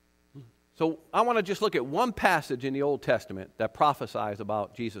 So I want to just look at one passage in the Old Testament that prophesies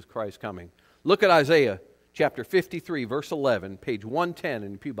about Jesus Christ coming. Look at Isaiah chapter 53, verse 11, page 110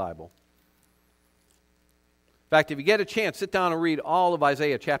 in the Pew Bible. In fact, if you get a chance, sit down and read all of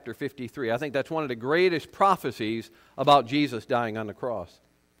Isaiah chapter 53. I think that's one of the greatest prophecies about Jesus dying on the cross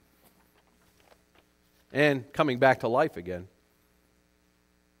and coming back to life again.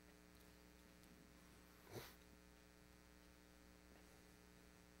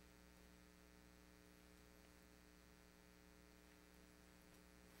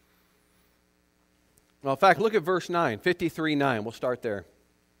 Well, in fact, look at verse 9, 53:9. We'll start there.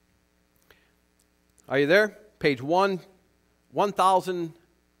 Are you there? Page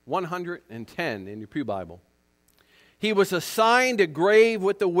 1110 in your Pew Bible. He was assigned a grave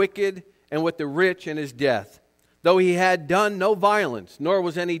with the wicked and with the rich in his death, though he had done no violence, nor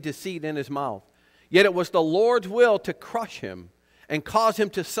was any deceit in his mouth. Yet it was the Lord's will to crush him and cause him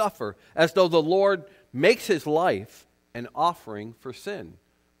to suffer, as though the Lord makes his life an offering for sin.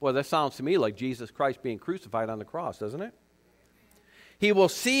 Boy, that sounds to me like Jesus Christ being crucified on the cross, doesn't it? He will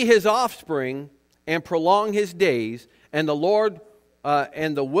see his offspring and prolong his days, and the Lord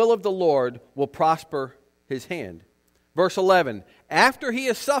and the will of the Lord will prosper his hand. Verse 11, after he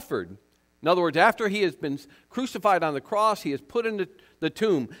has suffered, in other words, after he has been crucified on the cross, he is put into the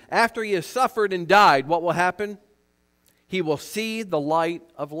tomb. After he has suffered and died, what will happen? He will see the light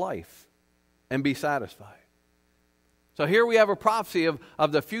of life and be satisfied. So here we have a prophecy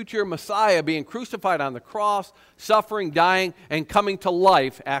of the future Messiah being crucified on the cross, suffering, dying, and coming to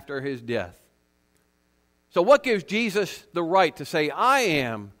life after his death. So what gives Jesus the right to say, I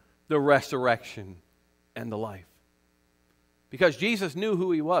am the resurrection and the life? Because Jesus knew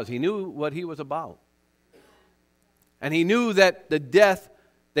who he was. He knew what he was about. And he knew that the death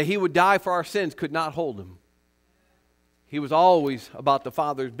that he would die for our sins could not hold him. He was always about the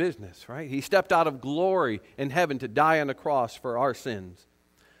Father's business, right? He stepped out of glory in heaven to die on the cross for our sins.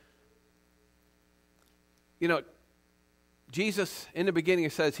 You know, Jesus, in the beginning,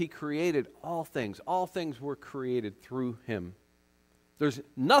 it says he created all things. All things were created through him. There's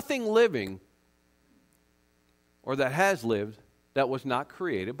nothing living or that has lived that was not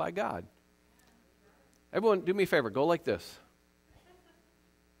created by God. Everyone, do me a favor. Go like this.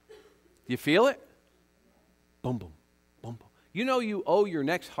 Do you feel it? Boom, boom, boom, boom. You know you owe your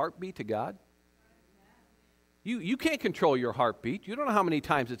next heartbeat to God? You can't control your heartbeat. You don't know how many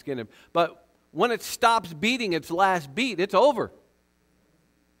times it's going to... But when it stops beating its last beat, it's over.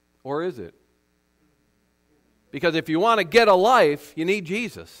 Or is it? Because if you want to get a life, you need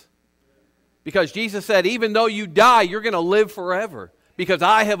Jesus. Because Jesus said, even though you die, you're going to live forever. Because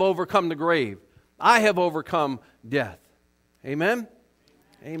I have overcome the grave. I have overcome death. Amen?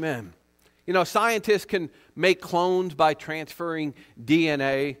 Amen. You know, scientists can make clones by transferring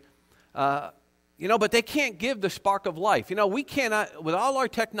DNA. But they can't give the spark of life. You know, we cannot, with all our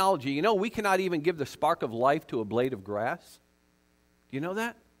technology, we cannot even give the spark of life to a blade of grass. Do you know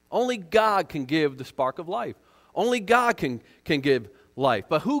that? Only God can give the spark of life. Only God can give life.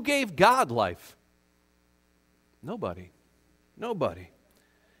 But who gave God life? Nobody. Nobody.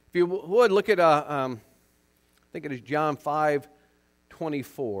 If you would, look at, I think it is John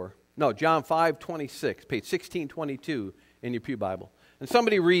 5:24. No, John 5:26, page 1622 in your Pew Bible. And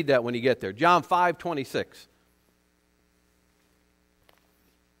somebody read that when you get there. John 5:26.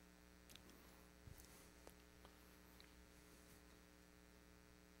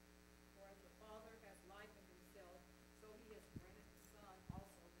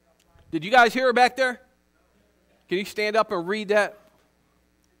 Did you guys hear her back there? Can you stand up and read that?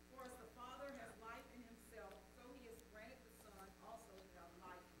 For as the Father has life in himself, so he has granted the Son also to have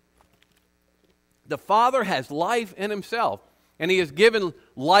life. The Father has life in himself, and he has given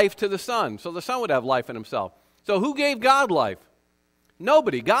life to the Son. So the Son would have life in himself. So who gave God life?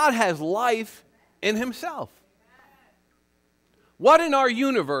 Nobody. God has life in himself. What in our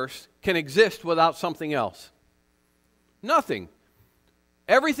universe can exist without something else? Nothing.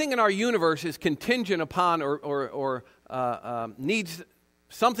 Everything in our universe is contingent upon or needs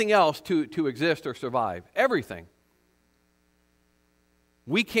something else to exist or survive. Everything.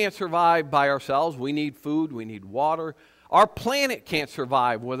 We can't survive by ourselves. We need food. We need water. Our planet can't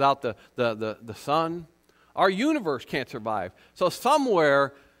survive without the sun. Our universe can't survive. So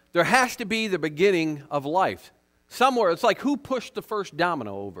somewhere there has to be the beginning of life. Somewhere, it's like who pushed the first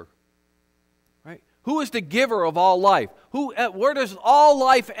domino over? Who is the giver of all life? Where does all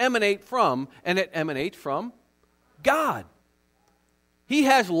life emanate from? And it emanates from God. He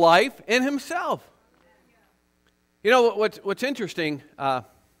has life in himself. You know what's interesting? I'm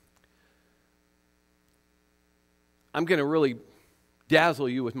going to really dazzle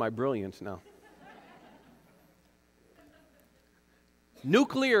you with my brilliance now.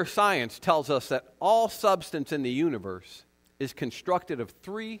 Nuclear science tells us that all substance in the universe is constructed of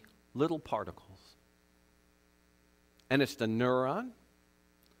three little particles. And it's the neuron,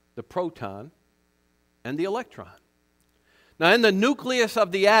 the proton, and the electron. Now, in the nucleus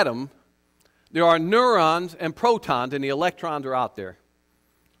of the atom, there are neurons and protons, and the electrons are out there.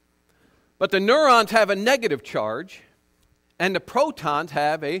 But the neurons have a negative charge, and the protons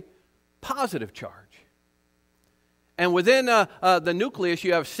have a positive charge. And within the nucleus,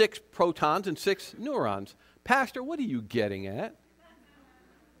 you have 6 protons and 6 neurons. Pastor, what are you getting at?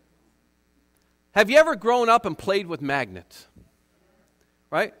 Have you ever grown up and played with magnets?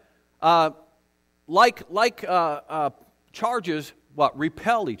 Right? Charges,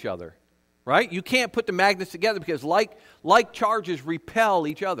 repel each other. Right? You can't put the magnets together because like charges repel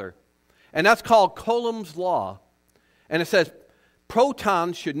each other. And that's called Coulomb's law. And it says,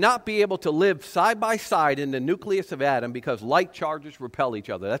 protons should not be able to live side by side in the nucleus of atom because like charges repel each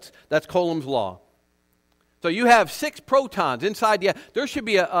other. That's Coulomb's law. So you have 6 protons inside the atom. There should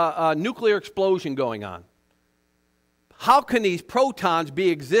be a nuclear explosion going on. How can these protons be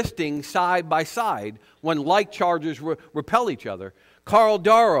existing side by side when like charges repel each other? Carl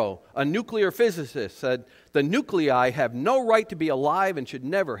Darrow, a nuclear physicist, said, the nuclei have no right to be alive and should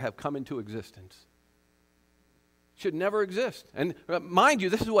never have come into existence. Should never exist. And mind you,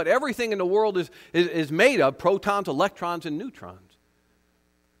 this is what everything in the world is made of, protons, electrons, and neutrons.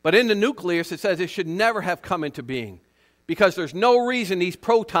 But in the nucleus, it says it should never have come into being because there's no reason these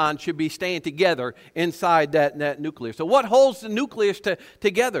protons should be staying together inside that nucleus. So what holds the nucleus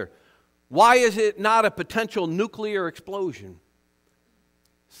together? Why is it not a potential nuclear explosion?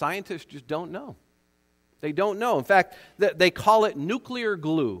 Scientists just don't know. They don't know. In fact, they call it nuclear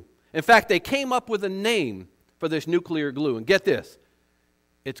glue. In fact, they came up with a name for this nuclear glue. And get this,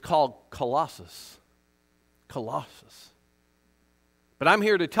 it's called Colossus. Colossus. But I'm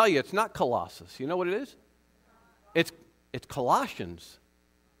here to tell you it's not Colossus. You know what it is? It's Colossians.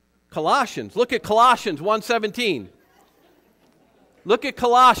 Colossians. Look at Colossians 1:17. Look at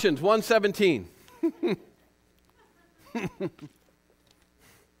Colossians 1:17.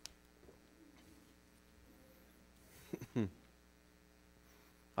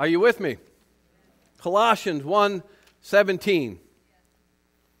 Are you with me? Colossians 1:17.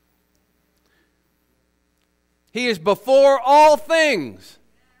 He is before all things,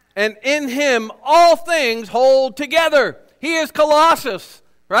 and in him all things hold together. He is Colossus,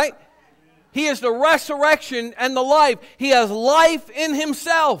 right? He is the resurrection and the life. He has life in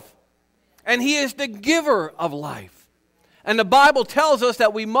himself, and he is the giver of life. And the Bible tells us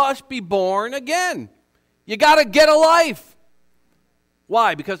that we must be born again. You got to get a life.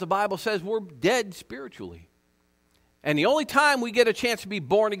 Why? Because the Bible says we're dead spiritually. And the only time we get a chance to be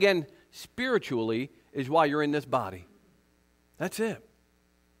born again spiritually is while you're in this body. That's it.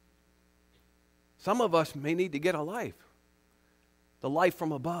 Some of us may need to get a life. The life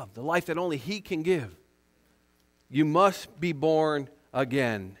from above. The life that only He can give. You must be born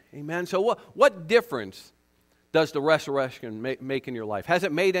again. Amen. So what difference does the resurrection make in your life? Has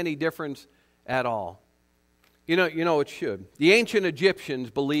it made any difference at all? You know it should. The ancient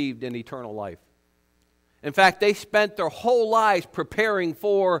Egyptians believed in eternal life. In fact, they spent their whole lives preparing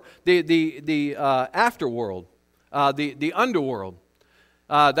for the afterworld, the underworld.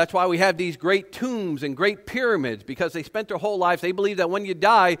 That's why we have these great tombs and great pyramids, because they spent their whole lives. They believed that when you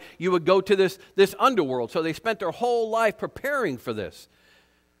die, you would go to this underworld. So they spent their whole life preparing for this.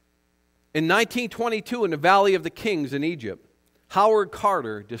 In 1922, in the Valley of the Kings in Egypt, Howard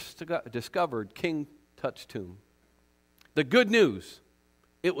Carter discovered King Tut's tomb. The good news,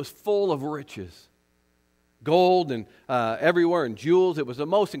 it was full of riches. Gold and everywhere and jewels. It was the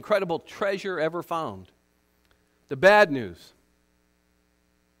most incredible treasure ever found. The bad news,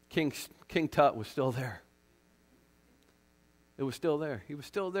 King Tut was still there. It was still there. He was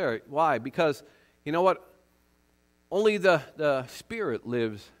still there. Why? Because, you know what? Only the spirit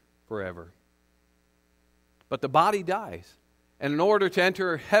lives forever. But the body dies. And in order to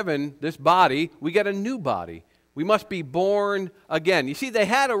enter heaven, this body, we get a new body. We must be born again. You see, they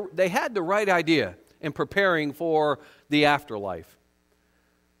had the right idea in preparing for the afterlife.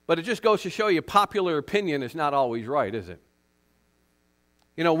 But it just goes to show you popular opinion is not always right, is it?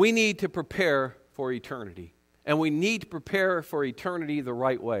 You know, we need to prepare for eternity. And we need to prepare for eternity the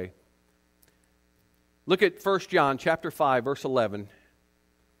right way. Look at 1 John chapter 5, verse 11.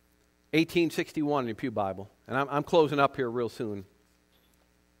 1861 in the Pew Bible. And I'm closing up here real soon.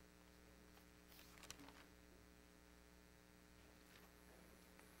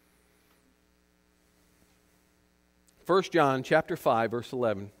 First John chapter 5, verse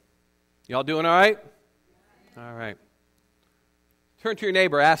 11. Y'all doing all right? All right. Turn to your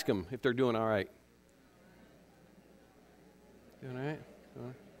neighbor, ask them if they're doing all right. Doing all right?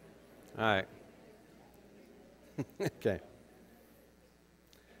 All right. Okay.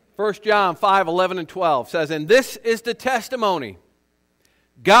 1 John 5, 11 and 12 says, and this is the testimony.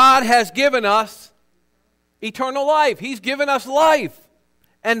 God has given us eternal life. He's given us life.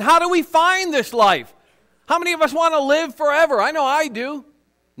 And how do we find this life? How many of us want to live forever? I know I do.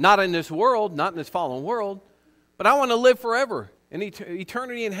 Not in this world, not in this fallen world. but I want to live forever in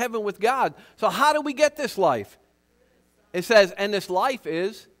eternity in heaven with God. So how do we get this life? It says, and this life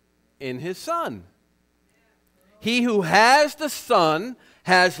is in His Son. He who has the Son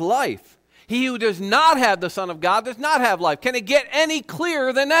has life. He who does not have the Son of God does not have life. Can it get any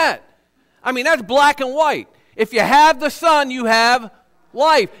clearer than that? I mean, that's black and white. If you have the Son, you have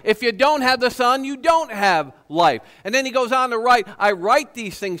life. If you don't have the Son, you don't have life. And then he goes on to write, I write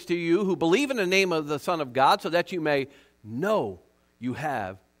these things to you who believe in the name of the Son of God so that you may know you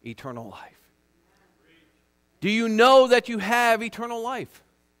have eternal life. Do you know that you have eternal life?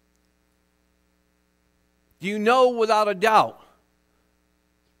 Do you know without a doubt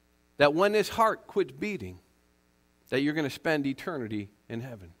that when this heart quits beating, that you're going to spend eternity in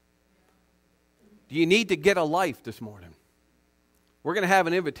heaven? Do you need to get a life this morning? We're going to have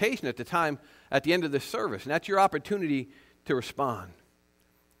an invitation at the end of this service, and that's your opportunity to respond.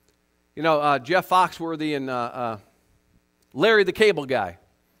 You know, Jeff Foxworthy and Larry the Cable Guy,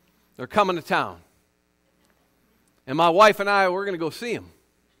 they're coming to town. And my wife and I, we're going to go see them.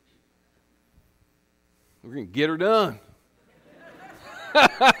 We're going to get her done.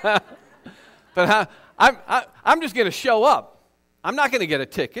 But I'm just going to show up. I'm not going to get a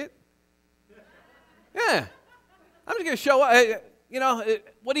ticket. Yeah. I'm just going to show up. You know,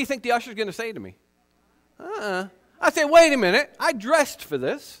 what do you think the usher's going to say to me? I say, wait a minute. I dressed for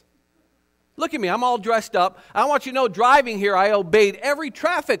this. Look at me. I'm all dressed up. I want you to know, driving here, I obeyed every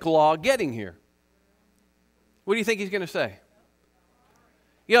traffic law getting here. What do you think he's going to say?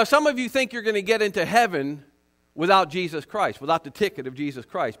 You know, some of you think you're going to get into heaven without Jesus Christ, without the ticket of Jesus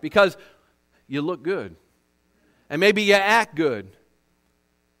Christ, because you look good. And maybe you act good.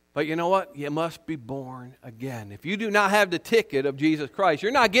 But you know what? You must be born again. If you do not have the ticket of Jesus Christ,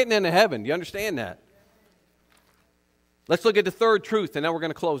 you're not getting into heaven. Do you understand that? Let's look at the third truth, and then we're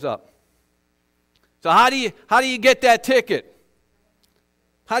going to close up. So how do you get that ticket?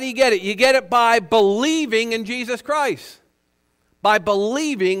 How do you get it? You get it by believing in Jesus Christ. By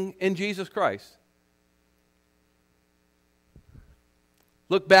believing in Jesus Christ.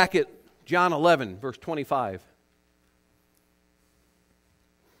 Look back at John 11, verse 25.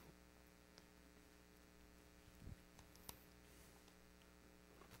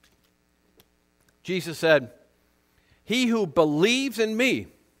 Jesus said, he who believes in me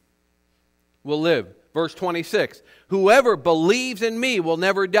will live. Verse 26, whoever believes in me will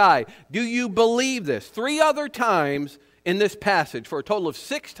never die. Do you believe this? 3 other times in this passage, for a total of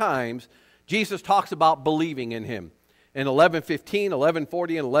 6 times, Jesus talks about believing in him. In 11:15,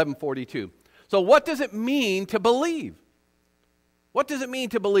 11:40, and 11:42. So what does it mean to believe? What does it mean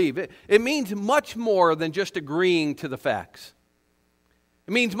to believe? It means much more than just agreeing to the facts.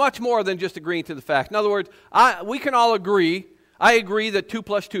 It means much more than just agreeing to the facts. In other words, we can all agree. I agree that 2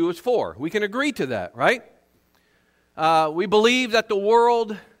 plus 2 is 4. We can agree to that, right? We believe that the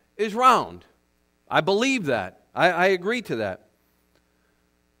world is round. I believe that. I agree to that.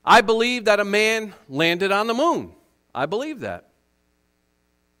 I believe that a man landed on the moon. I believe that.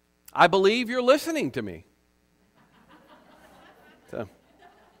 I believe you're listening to me. So.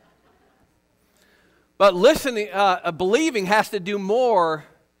 But listening, believing has to do more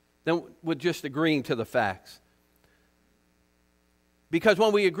than with just agreeing to the facts. Because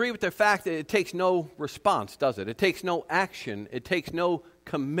when we agree with the fact, it takes no response, does it? It takes no action. It takes no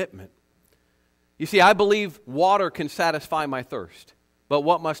commitment. You see, I believe water can satisfy my thirst. But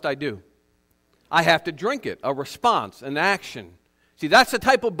what must I do? I have to drink it, a response, an action. See, that's the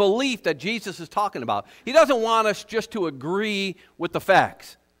type of belief that Jesus is talking about. He doesn't want us just to agree with the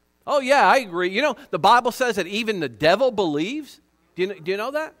facts. Oh, yeah, I agree. You know, the Bible says that even the devil believes. Do you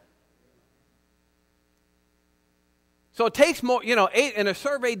know that? So it takes more, you know, in a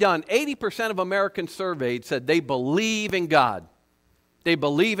survey done, 80% of Americans surveyed said they believe in God. They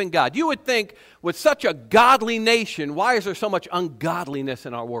believe in God. You would think with such a godly nation, why is there so much ungodliness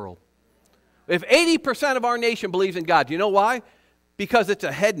in our world? If 80% of our nation believes in God, do you know why? Because it's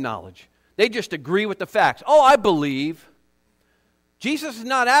a head knowledge. They just agree with the facts. Oh, I believe. Jesus is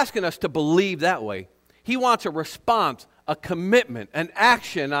not asking us to believe that way. He wants a response, a commitment, an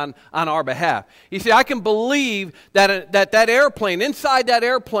action on our behalf. You see, I can believe that airplane, inside that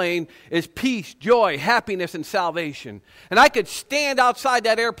airplane is peace, joy, happiness, and salvation. And I could stand outside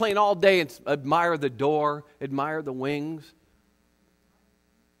that airplane all day and admire the door, admire the wings.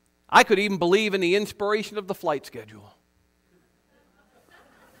 I could even believe in the inspiration of the flight schedule.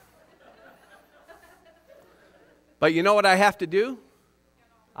 But you know what I have to do?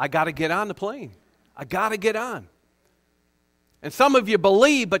 I got to get on the plane. I got to get on. And some of you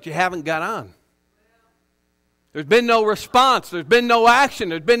believe, but you haven't got on. There's been no response. There's been no action.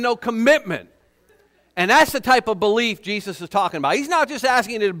 There's been no commitment. And that's the type of belief Jesus is talking about. He's not just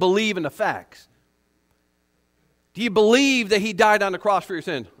asking you to believe in the facts. Do you believe that he died on the cross for your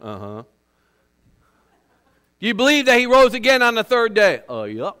sins? Uh-huh. Do you believe that he rose again on the third day?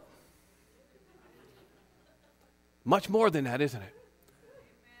 Yep. Much more than that, isn't it?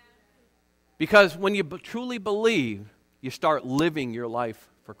 Because when you truly believe, you start living your life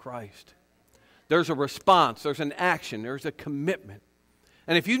for Christ. There's a response, there's an action, there's a commitment.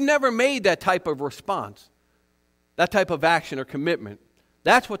 And if you've never made that type of response, that type of action or commitment,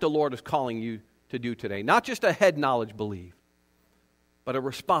 that's what the Lord is calling you to do today. Not just a head knowledge believe, but a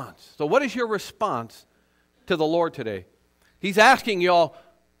response. So what is your response to the Lord today? He's asking y'all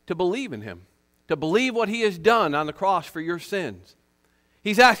to believe in him, to believe what he has done on the cross for your sins.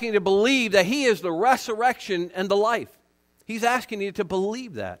 He's asking you to believe that he is the resurrection and the life. He's asking you to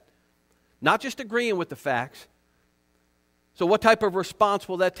believe that, not just agreeing with the facts. So what type of response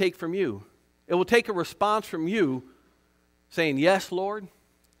will that take from you? It will take a response from you saying, yes, Lord,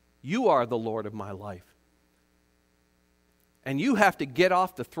 you are the Lord of my life. And you have to get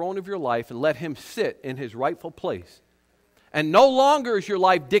off the throne of your life and let him sit in his rightful place. And no longer is your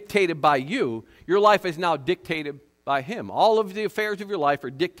life dictated by you. Your life is now dictated by him. All of the affairs of your life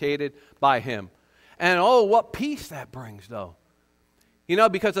are dictated by him. And oh, what peace that brings, though. You know,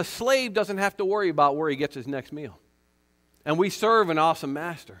 because a slave doesn't have to worry about where he gets his next meal. And we serve an awesome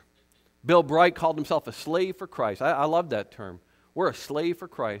master. Bill Bright called himself a slave for Christ. I love that term. We're a slave for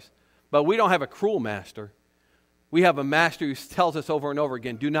Christ. But we don't have a cruel master. We have a master who tells us over and over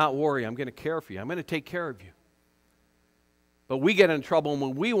again, do not worry, I'm going to care for you. I'm going to take care of you. But we get in trouble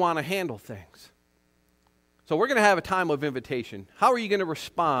when we want to handle things. So we're going to have a time of invitation. How are you going to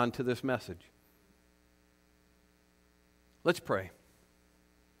respond to this message? Let's pray.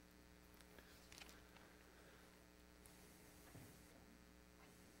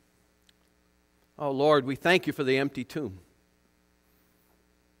 Oh, Lord, we thank you for the empty tomb.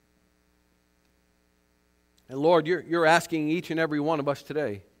 And Lord, you're asking each and every one of us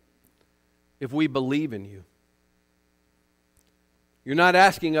today if we believe in you. You're not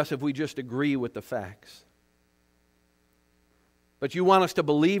asking us if we just agree with the facts. But you want us to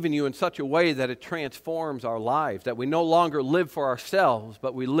believe in you in such a way that it transforms our lives, that we no longer live for ourselves,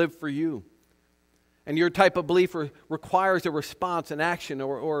 but we live for you. And your type of belief requires a response, an action,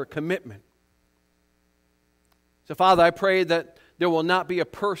 or a commitment. So, Father, I pray that there will not be a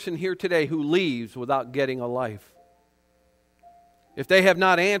person here today who leaves without getting a life. If they have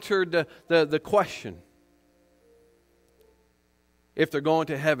not answered the question, if they're going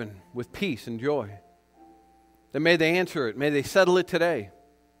to heaven with peace and joy, then may they answer it. May they settle it today.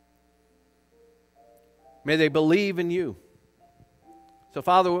 May they believe in you. So,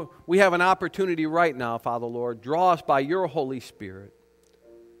 Father, we have an opportunity right now, Father, Lord. Draw us by your Holy Spirit.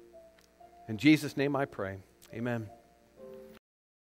 In Jesus' name I pray. Amen.